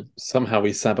doesn't happen. Somehow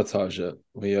we sabotage it.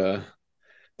 We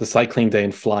the cycling day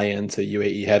and fly into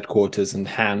UAE headquarters and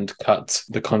hand cut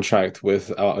the contract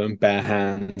with our own bare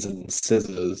hands and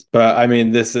scissors. But I mean,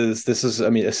 this is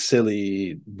I mean, a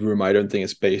silly rumor. I don't think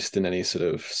it's based in any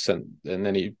sort of in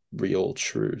any real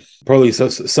truth. Probably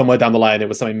somewhere down the line it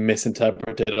was something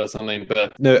misinterpreted or something.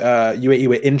 But no, UAE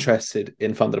were interested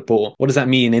in Van der Poel. What does that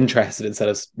mean? Interested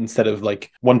instead of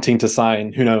like wanting to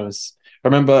sign? Who knows?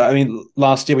 Remember, I mean,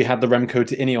 last year we had the Remco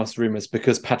to Ineos rumours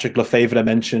because Patrick Lefevre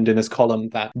mentioned in his column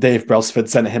that Dave Brailsford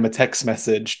sent him a text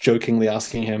message jokingly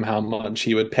asking him how much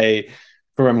he would pay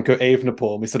for Remco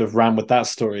Evenepoel. We sort of ran with that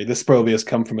story. This probably has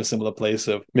come from a similar place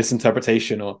of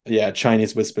misinterpretation or,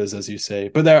 Chinese whispers, as you say.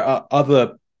 But there are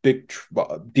other big,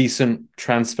 decent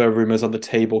transfer rumours on the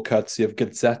table courtesy of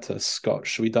Gazzetta. Scott,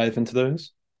 should we dive into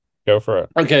those? Go for it.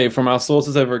 Okay, from our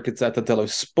sources over at Gazzetta dello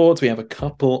Sport, we have a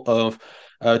couple of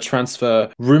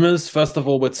transfer rumors. First of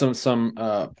all, with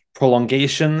some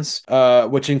prolongations,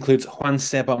 which includes Juan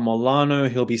Seba Molano.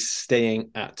 He'll be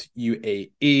staying at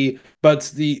UAE,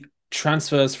 but the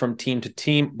transfers from team to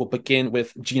team will begin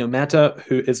with Gino Meta,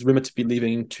 who is rumored to be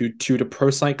leaving to Tudor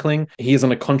Pro Cycling. He is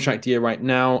on a contract year right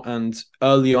now, and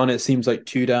early on it seems like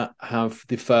Tudor have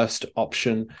the first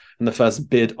option and the first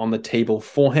bid on the table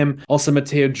for him. Also,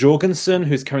 Matteo Jorgensen,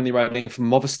 who's currently riding for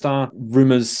Movistar.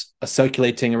 Rumors are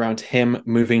circulating around him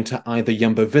moving to either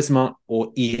Jumbo-Visma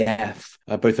or EF,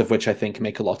 both of which I think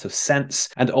make a lot of sense.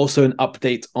 And also an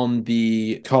update on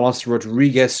the Carlos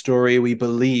Rodriguez story. We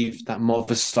believe that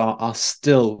Movistar are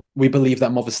still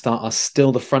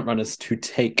the frontrunners to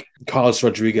take Carlos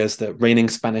Rodriguez, the reigning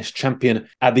Spanish champion,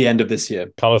 at the end of this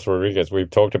year. Carlos Rodriguez, we've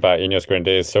talked about Ineos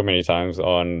Grenadiers so many times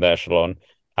on the Echelon,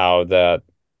 how that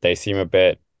they seem a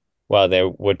bit while they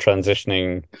were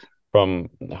transitioning from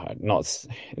not,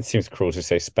 it seems cruel to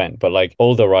say spent, but like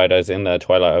older riders in the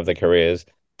twilight of their careers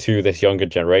to this younger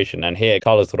generation. And here,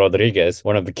 Carlos Rodriguez,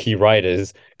 one of the key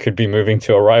riders, could be moving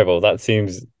to a rival. That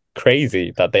seems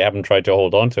crazy that they haven't tried to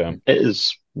hold on to him. It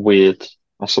is weird,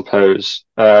 I suppose,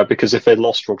 because if they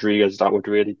lost Rodriguez, that would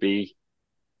really be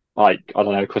like, I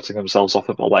don't know, cutting themselves off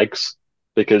at the legs,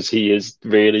 because he is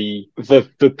really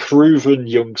the proven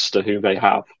youngster who they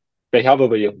have. They have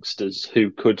other youngsters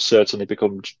who could certainly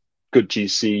become good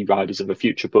GC riders in the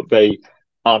future, but they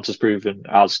aren't as proven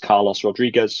as Carlos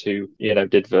Rodriguez, who,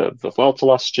 did the Vuelta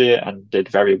last year and did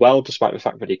very well, despite the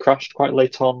fact that he crashed quite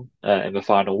late on in the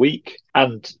final week.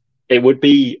 And it would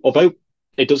be, although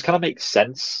it does kind of make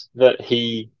sense that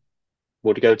he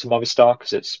would go to Movistar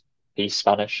because he's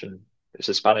Spanish and it's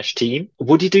a Spanish team.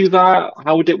 Would he do that?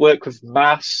 How would it work with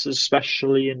Mas,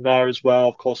 especially in there as well?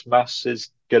 Of course, Mas is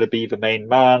going to be the main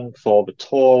man for the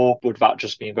tour. Would that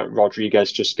just mean that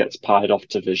Rodriguez just gets pied off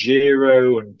to the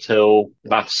Giro until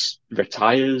Mas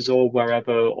retires or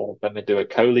wherever, or then they do a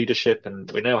co-leadership?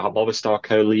 And we know how Movistar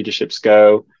co-leaderships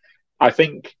go. I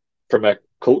think from a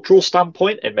cultural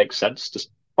standpoint, it makes sense.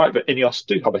 Despite that Ineos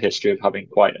do have a history of having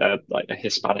quite a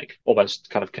Hispanic almost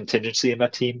kind of contingency in their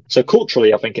team. So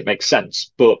culturally, I think it makes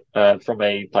sense. But from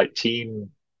a team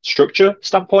structure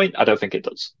standpoint, I don't think it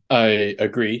does. I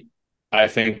agree. I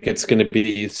think it's going to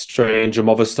be strange or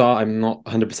Movistar. I'm not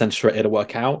 100% sure it'll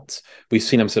work out. We've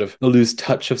seen them sort of lose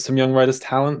touch of some young riders'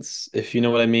 talents, if you know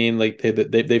what I mean. Like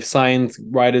they've signed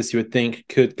riders you would think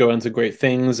could go into great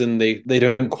things, and they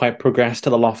don't quite progress to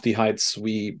the lofty heights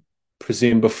we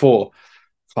presumed before.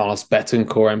 Carlos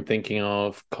Betancourt, I'm thinking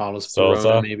of Carlos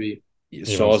Verona, maybe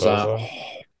Sousa.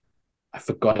 I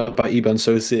forgot about Iban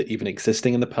Sosa even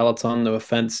existing in the peloton, no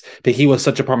offense. But he was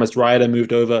such a promised rider,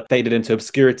 moved over, faded into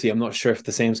obscurity. I'm not sure if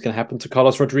the same is going to happen to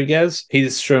Carlos Rodriguez.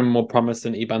 He's shown more promise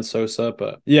than Iban Sosa.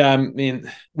 But yeah, I mean,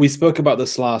 we spoke about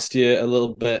this last year a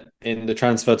little bit in the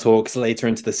transfer talks later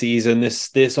into the season.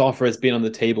 This offer has been on the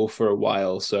table for a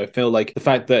while. So I feel like the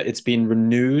fact that it's been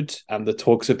renewed and the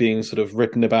talks are being sort of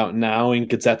written about now in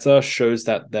Gazzetta shows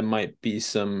that there might be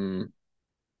some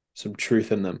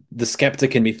truth in them. The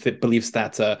skeptic in me believes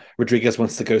that Rodriguez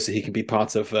wants to go so he can be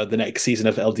part of the next season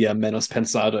of LDM Menos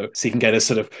Pensado, so he can get a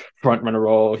sort of front runner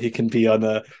role. He can be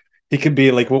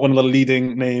like one of the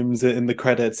leading names in the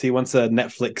credits. He wants a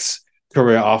Netflix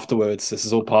career afterwards. This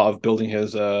is all part of building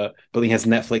his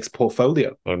Netflix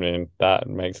portfolio. I mean, that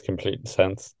makes complete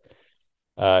sense.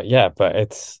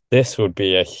 But this would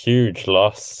be a huge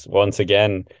loss once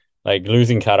again. Like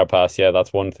losing Carapaz, yeah,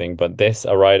 that's one thing, but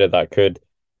a rider that could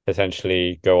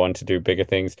potentially go on to do bigger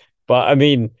things. But I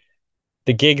mean,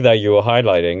 the gig that you were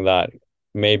highlighting, that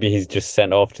maybe he's just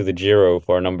sent off to the Giro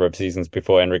for a number of seasons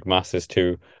before Enric Mas is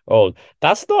too old.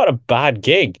 That's not a bad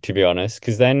gig, to be honest,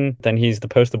 because then he's the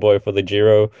poster boy for the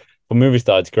Giro. For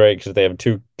Movistar, it's great because they have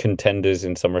two contenders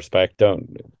in some respect.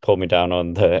 Don't pull me down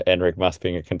on the Enric Mas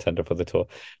being a contender for the Tour.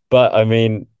 But I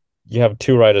mean, you have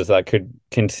two riders that could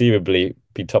conceivably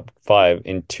be top 5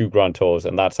 in 2 Grand Tours,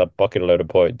 and that's a bucket load of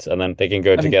together and then they can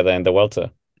go together in the Welter.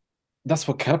 That's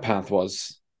what Carapaz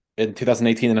was in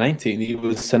 2018 and 19. He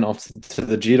was sent off to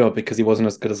the Giro because he wasn't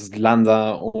as good as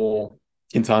Landa or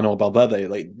Quintana or Valverde.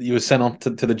 Like, he was sent off to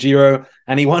the Giro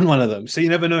and he won one of them. So you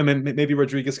never know. Maybe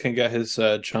Rodriguez can get his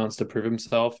chance to prove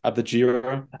himself at the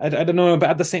Giro. I don't know, but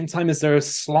at the same time, is there a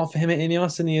slot for him at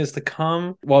Ineos in the years to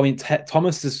come? Well, I mean,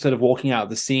 Thomas is sort of walking out of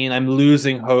the scene. I'm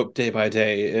losing hope day by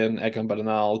day in Egan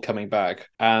Bernal coming back.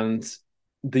 And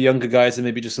the younger guys are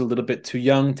maybe just a little bit too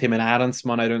young. Tim and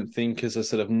Adamsman, I don't think, is a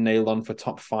sort of nail on for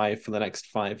top 5 for the next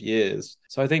 5 years.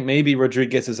 So I think maybe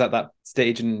Rodriguez is at that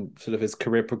stage in sort of his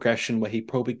career progression where he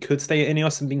probably could stay at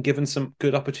Ineos and been given some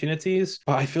good opportunities.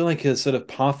 But I feel like his sort of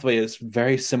pathway is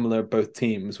very similar both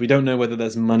teams. We don't know whether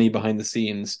there's money behind the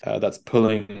scenes that's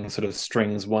pulling sort of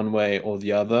strings one way or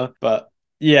the other. But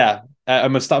yeah,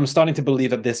 I'm starting to believe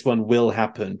that this one will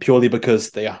happen purely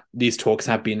because these talks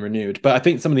have been renewed. But I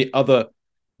think some of the other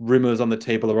rumors on the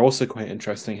table are also quite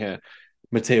interesting here.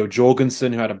 Matteo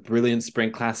Jorgensen, who had a brilliant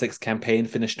Spring Classics campaign,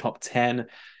 finished top 10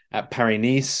 at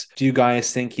Paris-Nice. Do you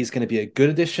guys think he's going to be a good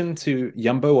addition to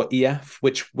Jumbo or EF?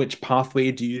 Which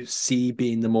pathway do you see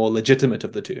being the more legitimate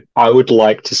of the two? I would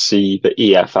like to see the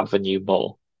EF avenue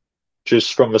more,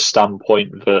 just from the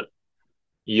standpoint that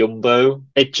Jumbo,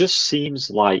 it just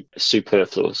seems like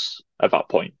superfluous at that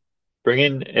point.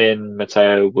 Bringing in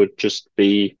Matteo would just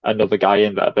be another guy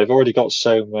in there. They've already got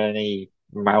so many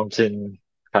mountain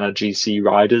kind of GC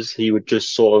riders. He would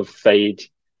just sort of fade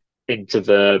into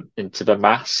the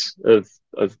mass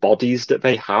of bodies that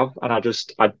they have. And I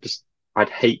just I'd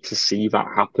hate to see that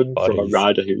happen from a Bodies.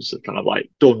 rider who's kind of like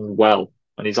done well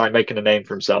and he's like making a name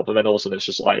for himself, and then all of a sudden it's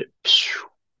just like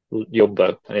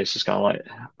Jumbo, and it's just kind of like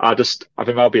I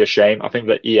think that'll be a shame. I think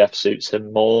that EF suits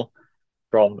him more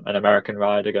from an American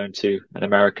rider going to an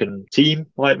American team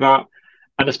like that.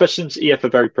 And especially since EF are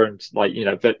very prone to, like,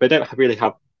 they don't really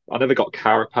have. I never got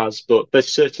Carapaz, but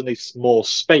there's certainly more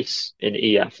space in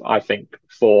EF, I think,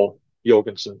 for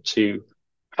Jorgensen to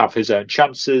have his own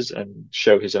chances and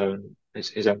show his own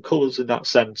colours in that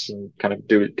sense, and kind of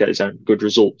get his own good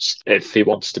results. If he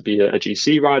wants to be a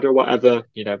GC rider or whatever,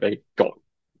 they got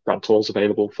Grand Tours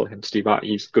available for him to do that.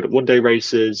 He's good at one-day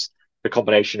races. The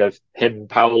combination of him,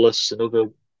 Paulus, and other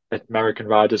American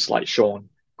riders like Sean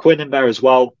Quinn in there as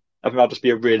well, I think that'll just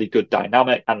be a really good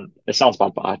dynamic. And it sounds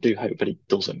bad, but I do hope that he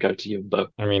doesn't go to Jumbo.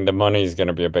 I mean, the money's going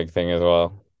to be a big thing as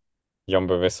well.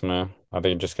 Jumbo-Visma, are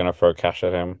they just going to throw cash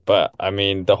at him? But I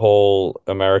mean, the whole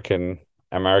American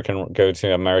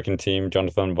go-to American team,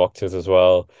 Jonathan Vauctis as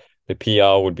well. The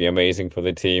PR would be amazing for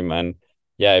the team. And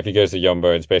yeah, if he goes to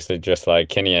Jumbo, it's basically just like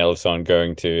Kenny Elson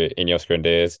going to Ineos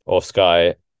Grenadiers or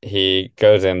Sky. He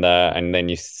goes in there and then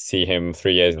you see him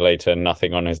 3 years later,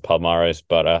 nothing on his Palmares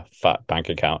but a fat bank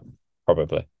account,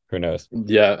 probably. Who knows?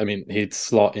 Yeah, I mean, he'd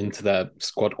slot into their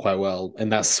squad quite well.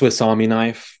 And that Swiss Army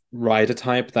knife rider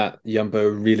type that Jumbo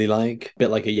really like. A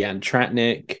bit like a Jan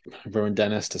Tratnik, Rowan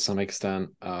Dennis to some extent,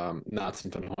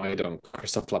 Nathan van Hooydonk,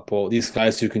 Christophe Laporte. These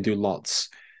guys who can do lots.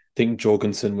 I think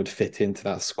Jorgensen would fit into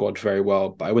that squad very well.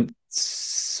 But I wouldn't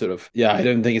I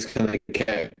don't think it's going to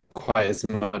get quite as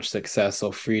much success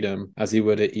or freedom as he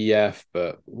would at EF,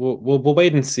 but we'll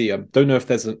wait and see. I don't know if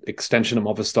there's an extension of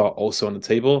Movistar also on the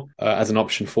table as an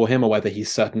option for him, or whether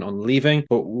he's certain on leaving.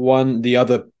 But the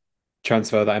other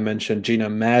transfer that I mentioned, Gino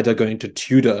Merda going to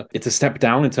Tudor, it's a step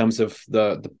down in terms of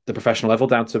the professional level,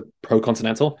 down to Pro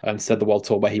Continental instead of the World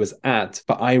Tour where he was at.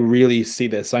 But I really see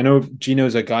this. I know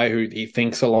Gino's a guy who he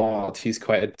thinks a lot. He's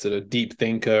quite a sort of deep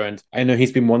thinker, and I know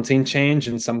he's been wanting change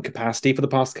in some capacity for the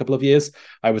past couple of years.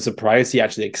 I was surprised he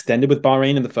actually extended with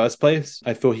Bahrain in the first place.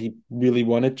 I thought he really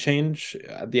wanted change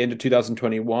at the end of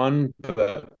 2021,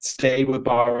 but stayed with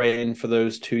Bahrain for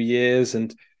those 2 years,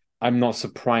 and I'm not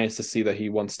surprised to see that he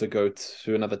wants to go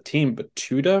to another team. But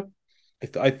Tudor,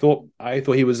 I thought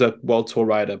he was a World Tour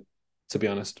rider, to be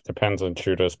honest. Depends on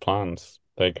Tudor's plans.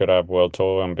 They could have World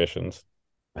Tour ambitions.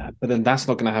 But then that's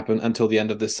not going to happen until the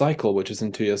end of this cycle, which is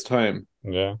in 2 years' time.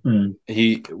 Yeah.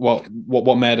 What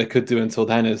Merda could do until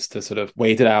then is to sort of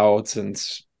wait it out and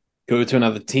go to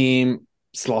another team,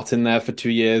 slot in there for 2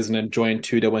 years, and then join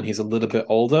Tudor when he's a little bit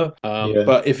older.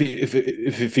 But if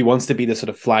he wants to be the sort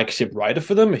of flagship rider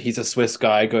for them, he's a Swiss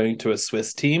guy going to a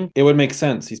Swiss team. It would make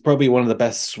sense. He's probably one of the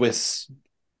best Swiss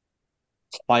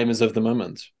climbers of the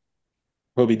moment.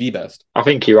 Probably the best. I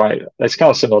think you're right. It's kind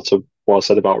of similar to what I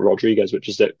said about Rodriguez, which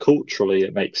is that culturally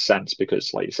it makes sense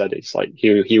because, like you said, it's like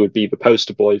he would be the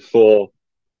poster boy for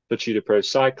the Tudor Pro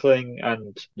cycling,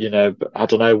 and I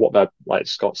don't know what like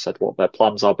Scott said, what their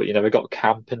plans are, but they've got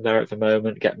Camp in there at the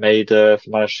moment, get Mader, if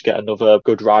they manage to get another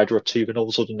good rider or two, then all of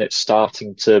a sudden it's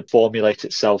starting to formulate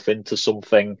itself into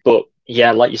something. But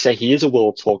yeah, like you say, he is a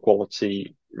World Tour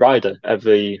quality rider.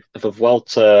 The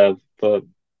Vuelta for,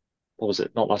 what was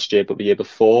it, not last year but the year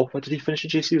before, where did he finish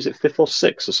in GC? Was it 5th or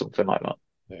 6th or something like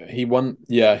that? He won.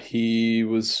 Yeah, he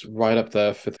was right up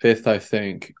there for 5th, I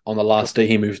think. On the last day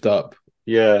he moved up.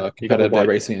 Yeah, competitive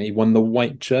racing, and he won the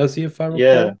white jersey, if I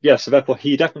recall. Yeah. So therefore,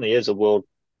 he definitely is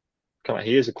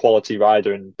he is a quality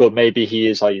rider, but maybe he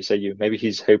is, like you say, maybe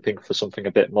he's hoping for something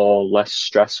a bit more less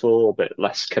stressful, a bit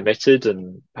less committed,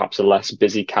 and perhaps a less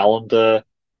busy calendar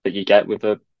that you get with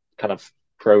a kind of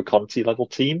pro Conti level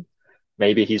team.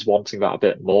 Maybe he's wanting that a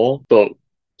bit more. But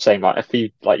saying that, if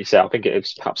he, like you say, I think it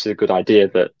is perhaps a good idea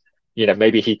that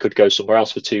maybe he could go somewhere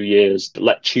else for 2 years,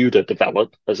 let Tudor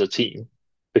develop as a team.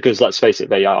 Because let's face it,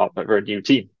 they're a new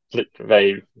team.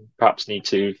 They perhaps need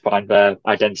to find their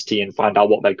identity and find out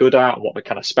what they're good at and what they're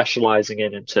kind of specialising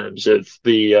in terms of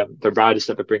the riders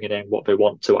that they're bringing in, what they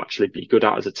want to actually be good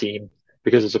at as a team.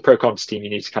 Because as a pro conti team, you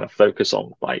need to kind of focus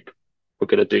on, like, we're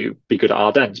going to be good at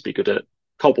Ardennes, be good at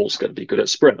cobbles, going to be good at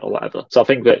sprint or whatever. So I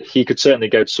think that he could certainly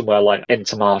go to somewhere like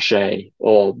Intermarché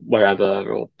or wherever,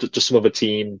 or just some other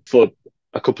team for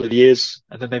a couple of years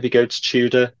and then maybe go to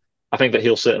Tudor. I think that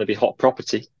he'll certainly be hot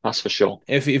property, that's for sure.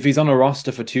 If he's on a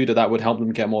roster for Tudor, that would help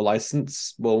them get more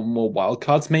license, more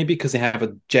wildcards maybe, because they have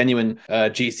a genuine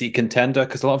GC contender,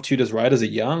 because a lot of Tudor's riders are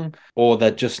young, or they're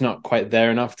just not quite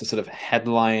there enough to sort of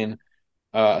headline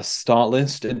a start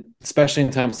list, and especially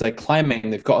in terms of their climbing.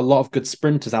 They've got a lot of good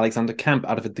sprinters, Alexander Camp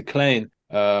out of a Declane,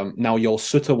 Now Yol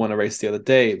Sutter won a race the other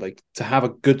day. Like, to have a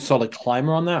good solid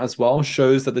climber on that as well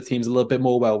shows that the team's a little bit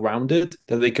more well-rounded,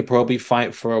 that they could probably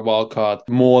fight for a wild card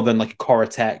more than like a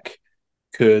Koratek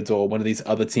could, or one of these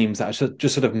other teams that are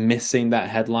just sort of missing that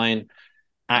headline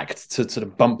act to sort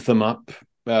of bump them up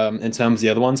in terms of the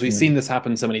other ones. We've seen this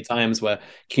happen so many times where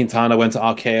Quintana went to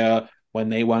Arkea when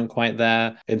they weren't quite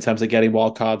there in terms of getting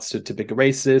wildcards to bigger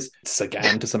races.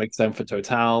 Sagan to some extent for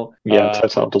Total. Yeah,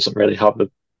 Total doesn't really have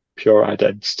the pure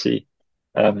identity,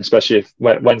 especially if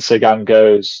when Sagan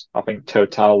goes, I think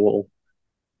Total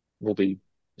will be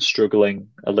struggling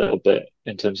a little bit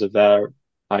in terms of their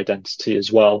identity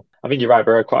as well. I mean, you're right,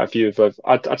 there are quite a few of.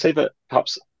 I'd say that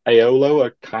perhaps Aolo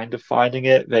are kind of finding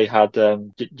it. They had,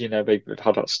 they've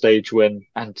had that stage win,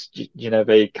 and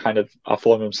they kind of are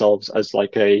forming themselves as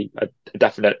like a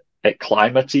definite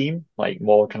climber team, like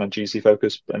more kind of GC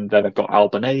focused. And then they've got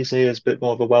Albanese as a bit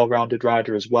more of a well-rounded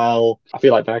rider as well. I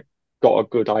feel like they've got a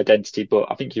good identity, but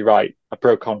I think you're right. A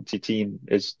pro Conti team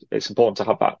it's important to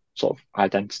have that sort of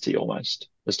identity almost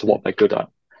as to what they're good at,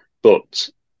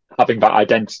 but having that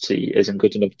identity isn't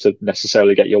good enough to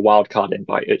necessarily get your wildcard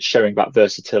invite. It's showing that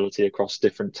versatility across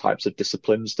different types of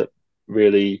disciplines that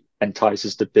really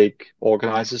entices the big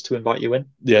organizers to invite you in.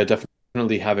 Yeah,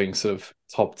 definitely having sort of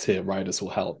top tier riders will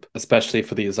help, especially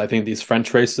for these. I think these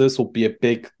French races will be a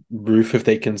big roof if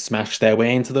they can smash their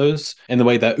way into those in the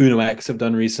way that Uno X have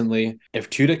done recently. If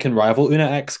Tudor can rival Uno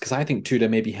X, because I think Tudor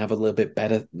maybe have a little bit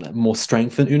better, more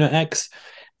strength than Uno X,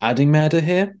 adding Merda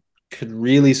here could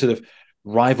really sort of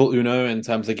rival Uno in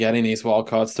terms of getting these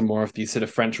wildcards to more of these sort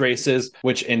of French races,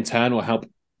 which in turn will help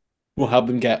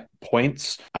them get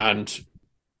points, and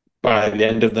by the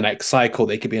end of the next cycle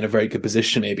they could be in a very good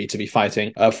position maybe to be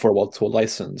fighting for a World Tour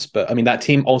license. But I mean, that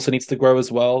team also needs to grow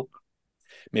as well,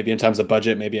 maybe in terms of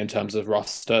budget, maybe in terms of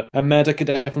roster, and Merda could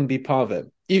definitely be part of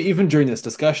it. Even during this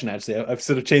discussion, actually, I've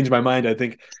sort of changed my mind. I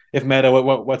think if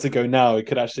Merda were to go now, it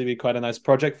could actually be quite a nice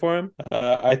project for him.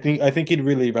 I think he'd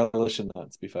really relish in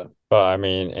that, to be fair. But I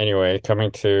mean, anyway,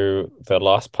 coming to the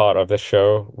last part of the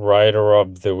show, Rider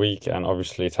of the Week, and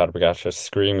obviously Tadej Pogacar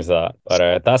screams that,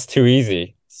 but that's too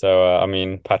easy. So, I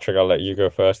mean, Patrick, I'll let you go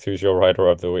first. Who's your Rider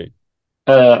of the Week?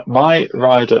 My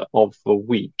Rider of the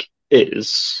Week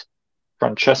is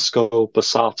Francesco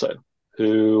Bassato,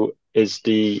 who is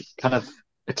the kind of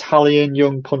Italian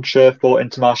young puncher for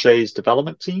Intermarché's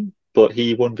development team, but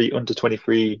he won the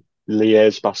under-23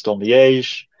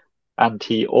 Liège-Bastogne-Liège, and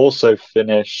he also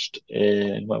finished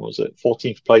in,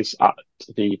 14th place at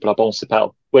the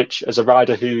Brabant-Sipel, which, as a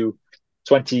rider who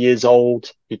 20 years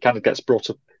old, he kind of gets brought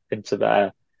up into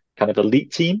their kind of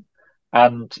elite team,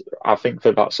 and I think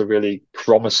that that's a really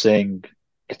promising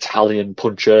Italian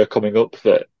puncher coming up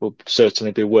that will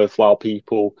certainly be worthwhile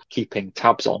people keeping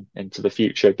tabs on into the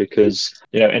future, because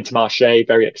Intermarché,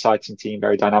 very exciting team,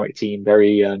 very dynamic team,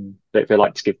 very they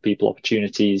like to give people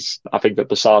opportunities. I think that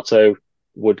Bassato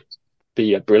would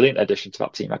be a brilliant addition to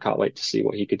that team. I can't wait to see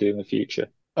what he could do in the future.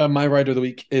 My rider of the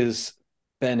week is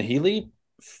Ben Healy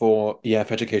for EF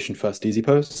Education First Easy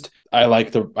Post. I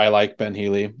like Ben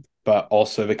Healy, but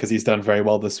also because he's done very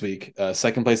well this week.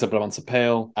 Second place at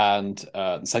Brabant-Sipel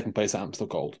and second place at Amstel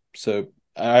Gold. So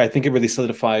I think it really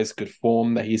solidifies good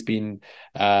form that he's been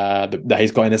that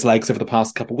he's got in his legs over the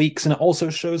past couple of weeks, and it also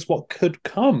shows what could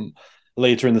come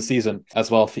later in the season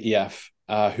as well for EF,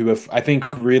 who have, I think,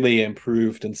 really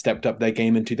improved and stepped up their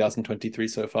game in 2023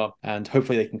 so far, and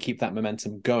hopefully they can keep that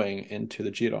momentum going into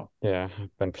the Giro. Yeah,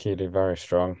 Ben Healy very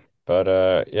strong.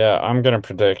 But yeah, I'm gonna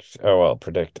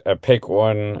pick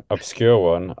one obscure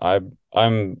one.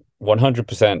 I'm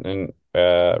 100% in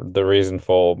the reason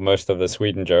for most of the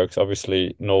Sweden jokes.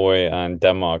 Obviously, Norway and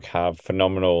Denmark have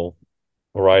phenomenal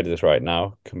riders right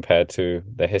now compared to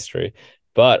their history.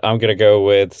 But I'm gonna go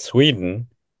with Sweden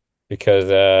because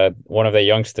one of their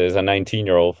youngsters, a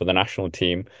 19-year-old for the national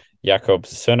team, Jakob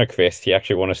Sönnerqvist, he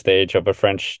actually won a stage of a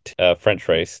French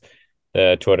race,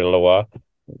 Tour de Loire.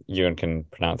 Ewan can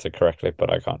pronounce it correctly, but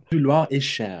I can't.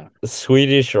 The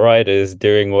Swedish riders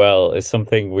doing well is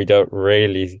something we don't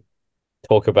really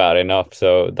talk about enough.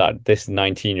 So that this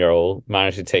 19-year-old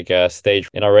managed to take a stage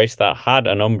in a race that had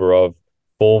a number of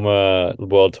former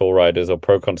World Tour riders or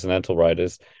Pro Continental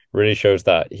riders really shows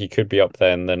that he could be up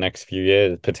there in the next few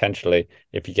years, potentially,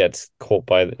 if he gets caught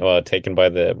by or taken by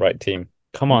the right team.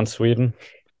 Come on, Sweden.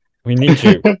 We need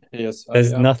you. Yes,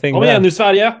 There's nothing Oh, there. yeah, nu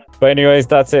Sverige. But anyways,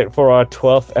 that's it for our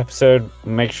 12th episode.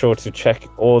 Make sure to check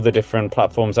all the different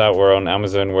platforms out. We're on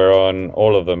Amazon. We're on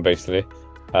all of them, basically,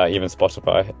 even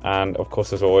Spotify. And of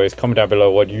course, as always, comment down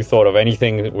below what you thought of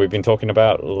anything that we've been talking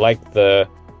about. Like the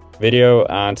video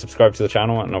and subscribe to the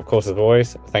channel. And of course, as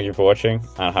always, thank you for watching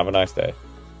and have a nice day.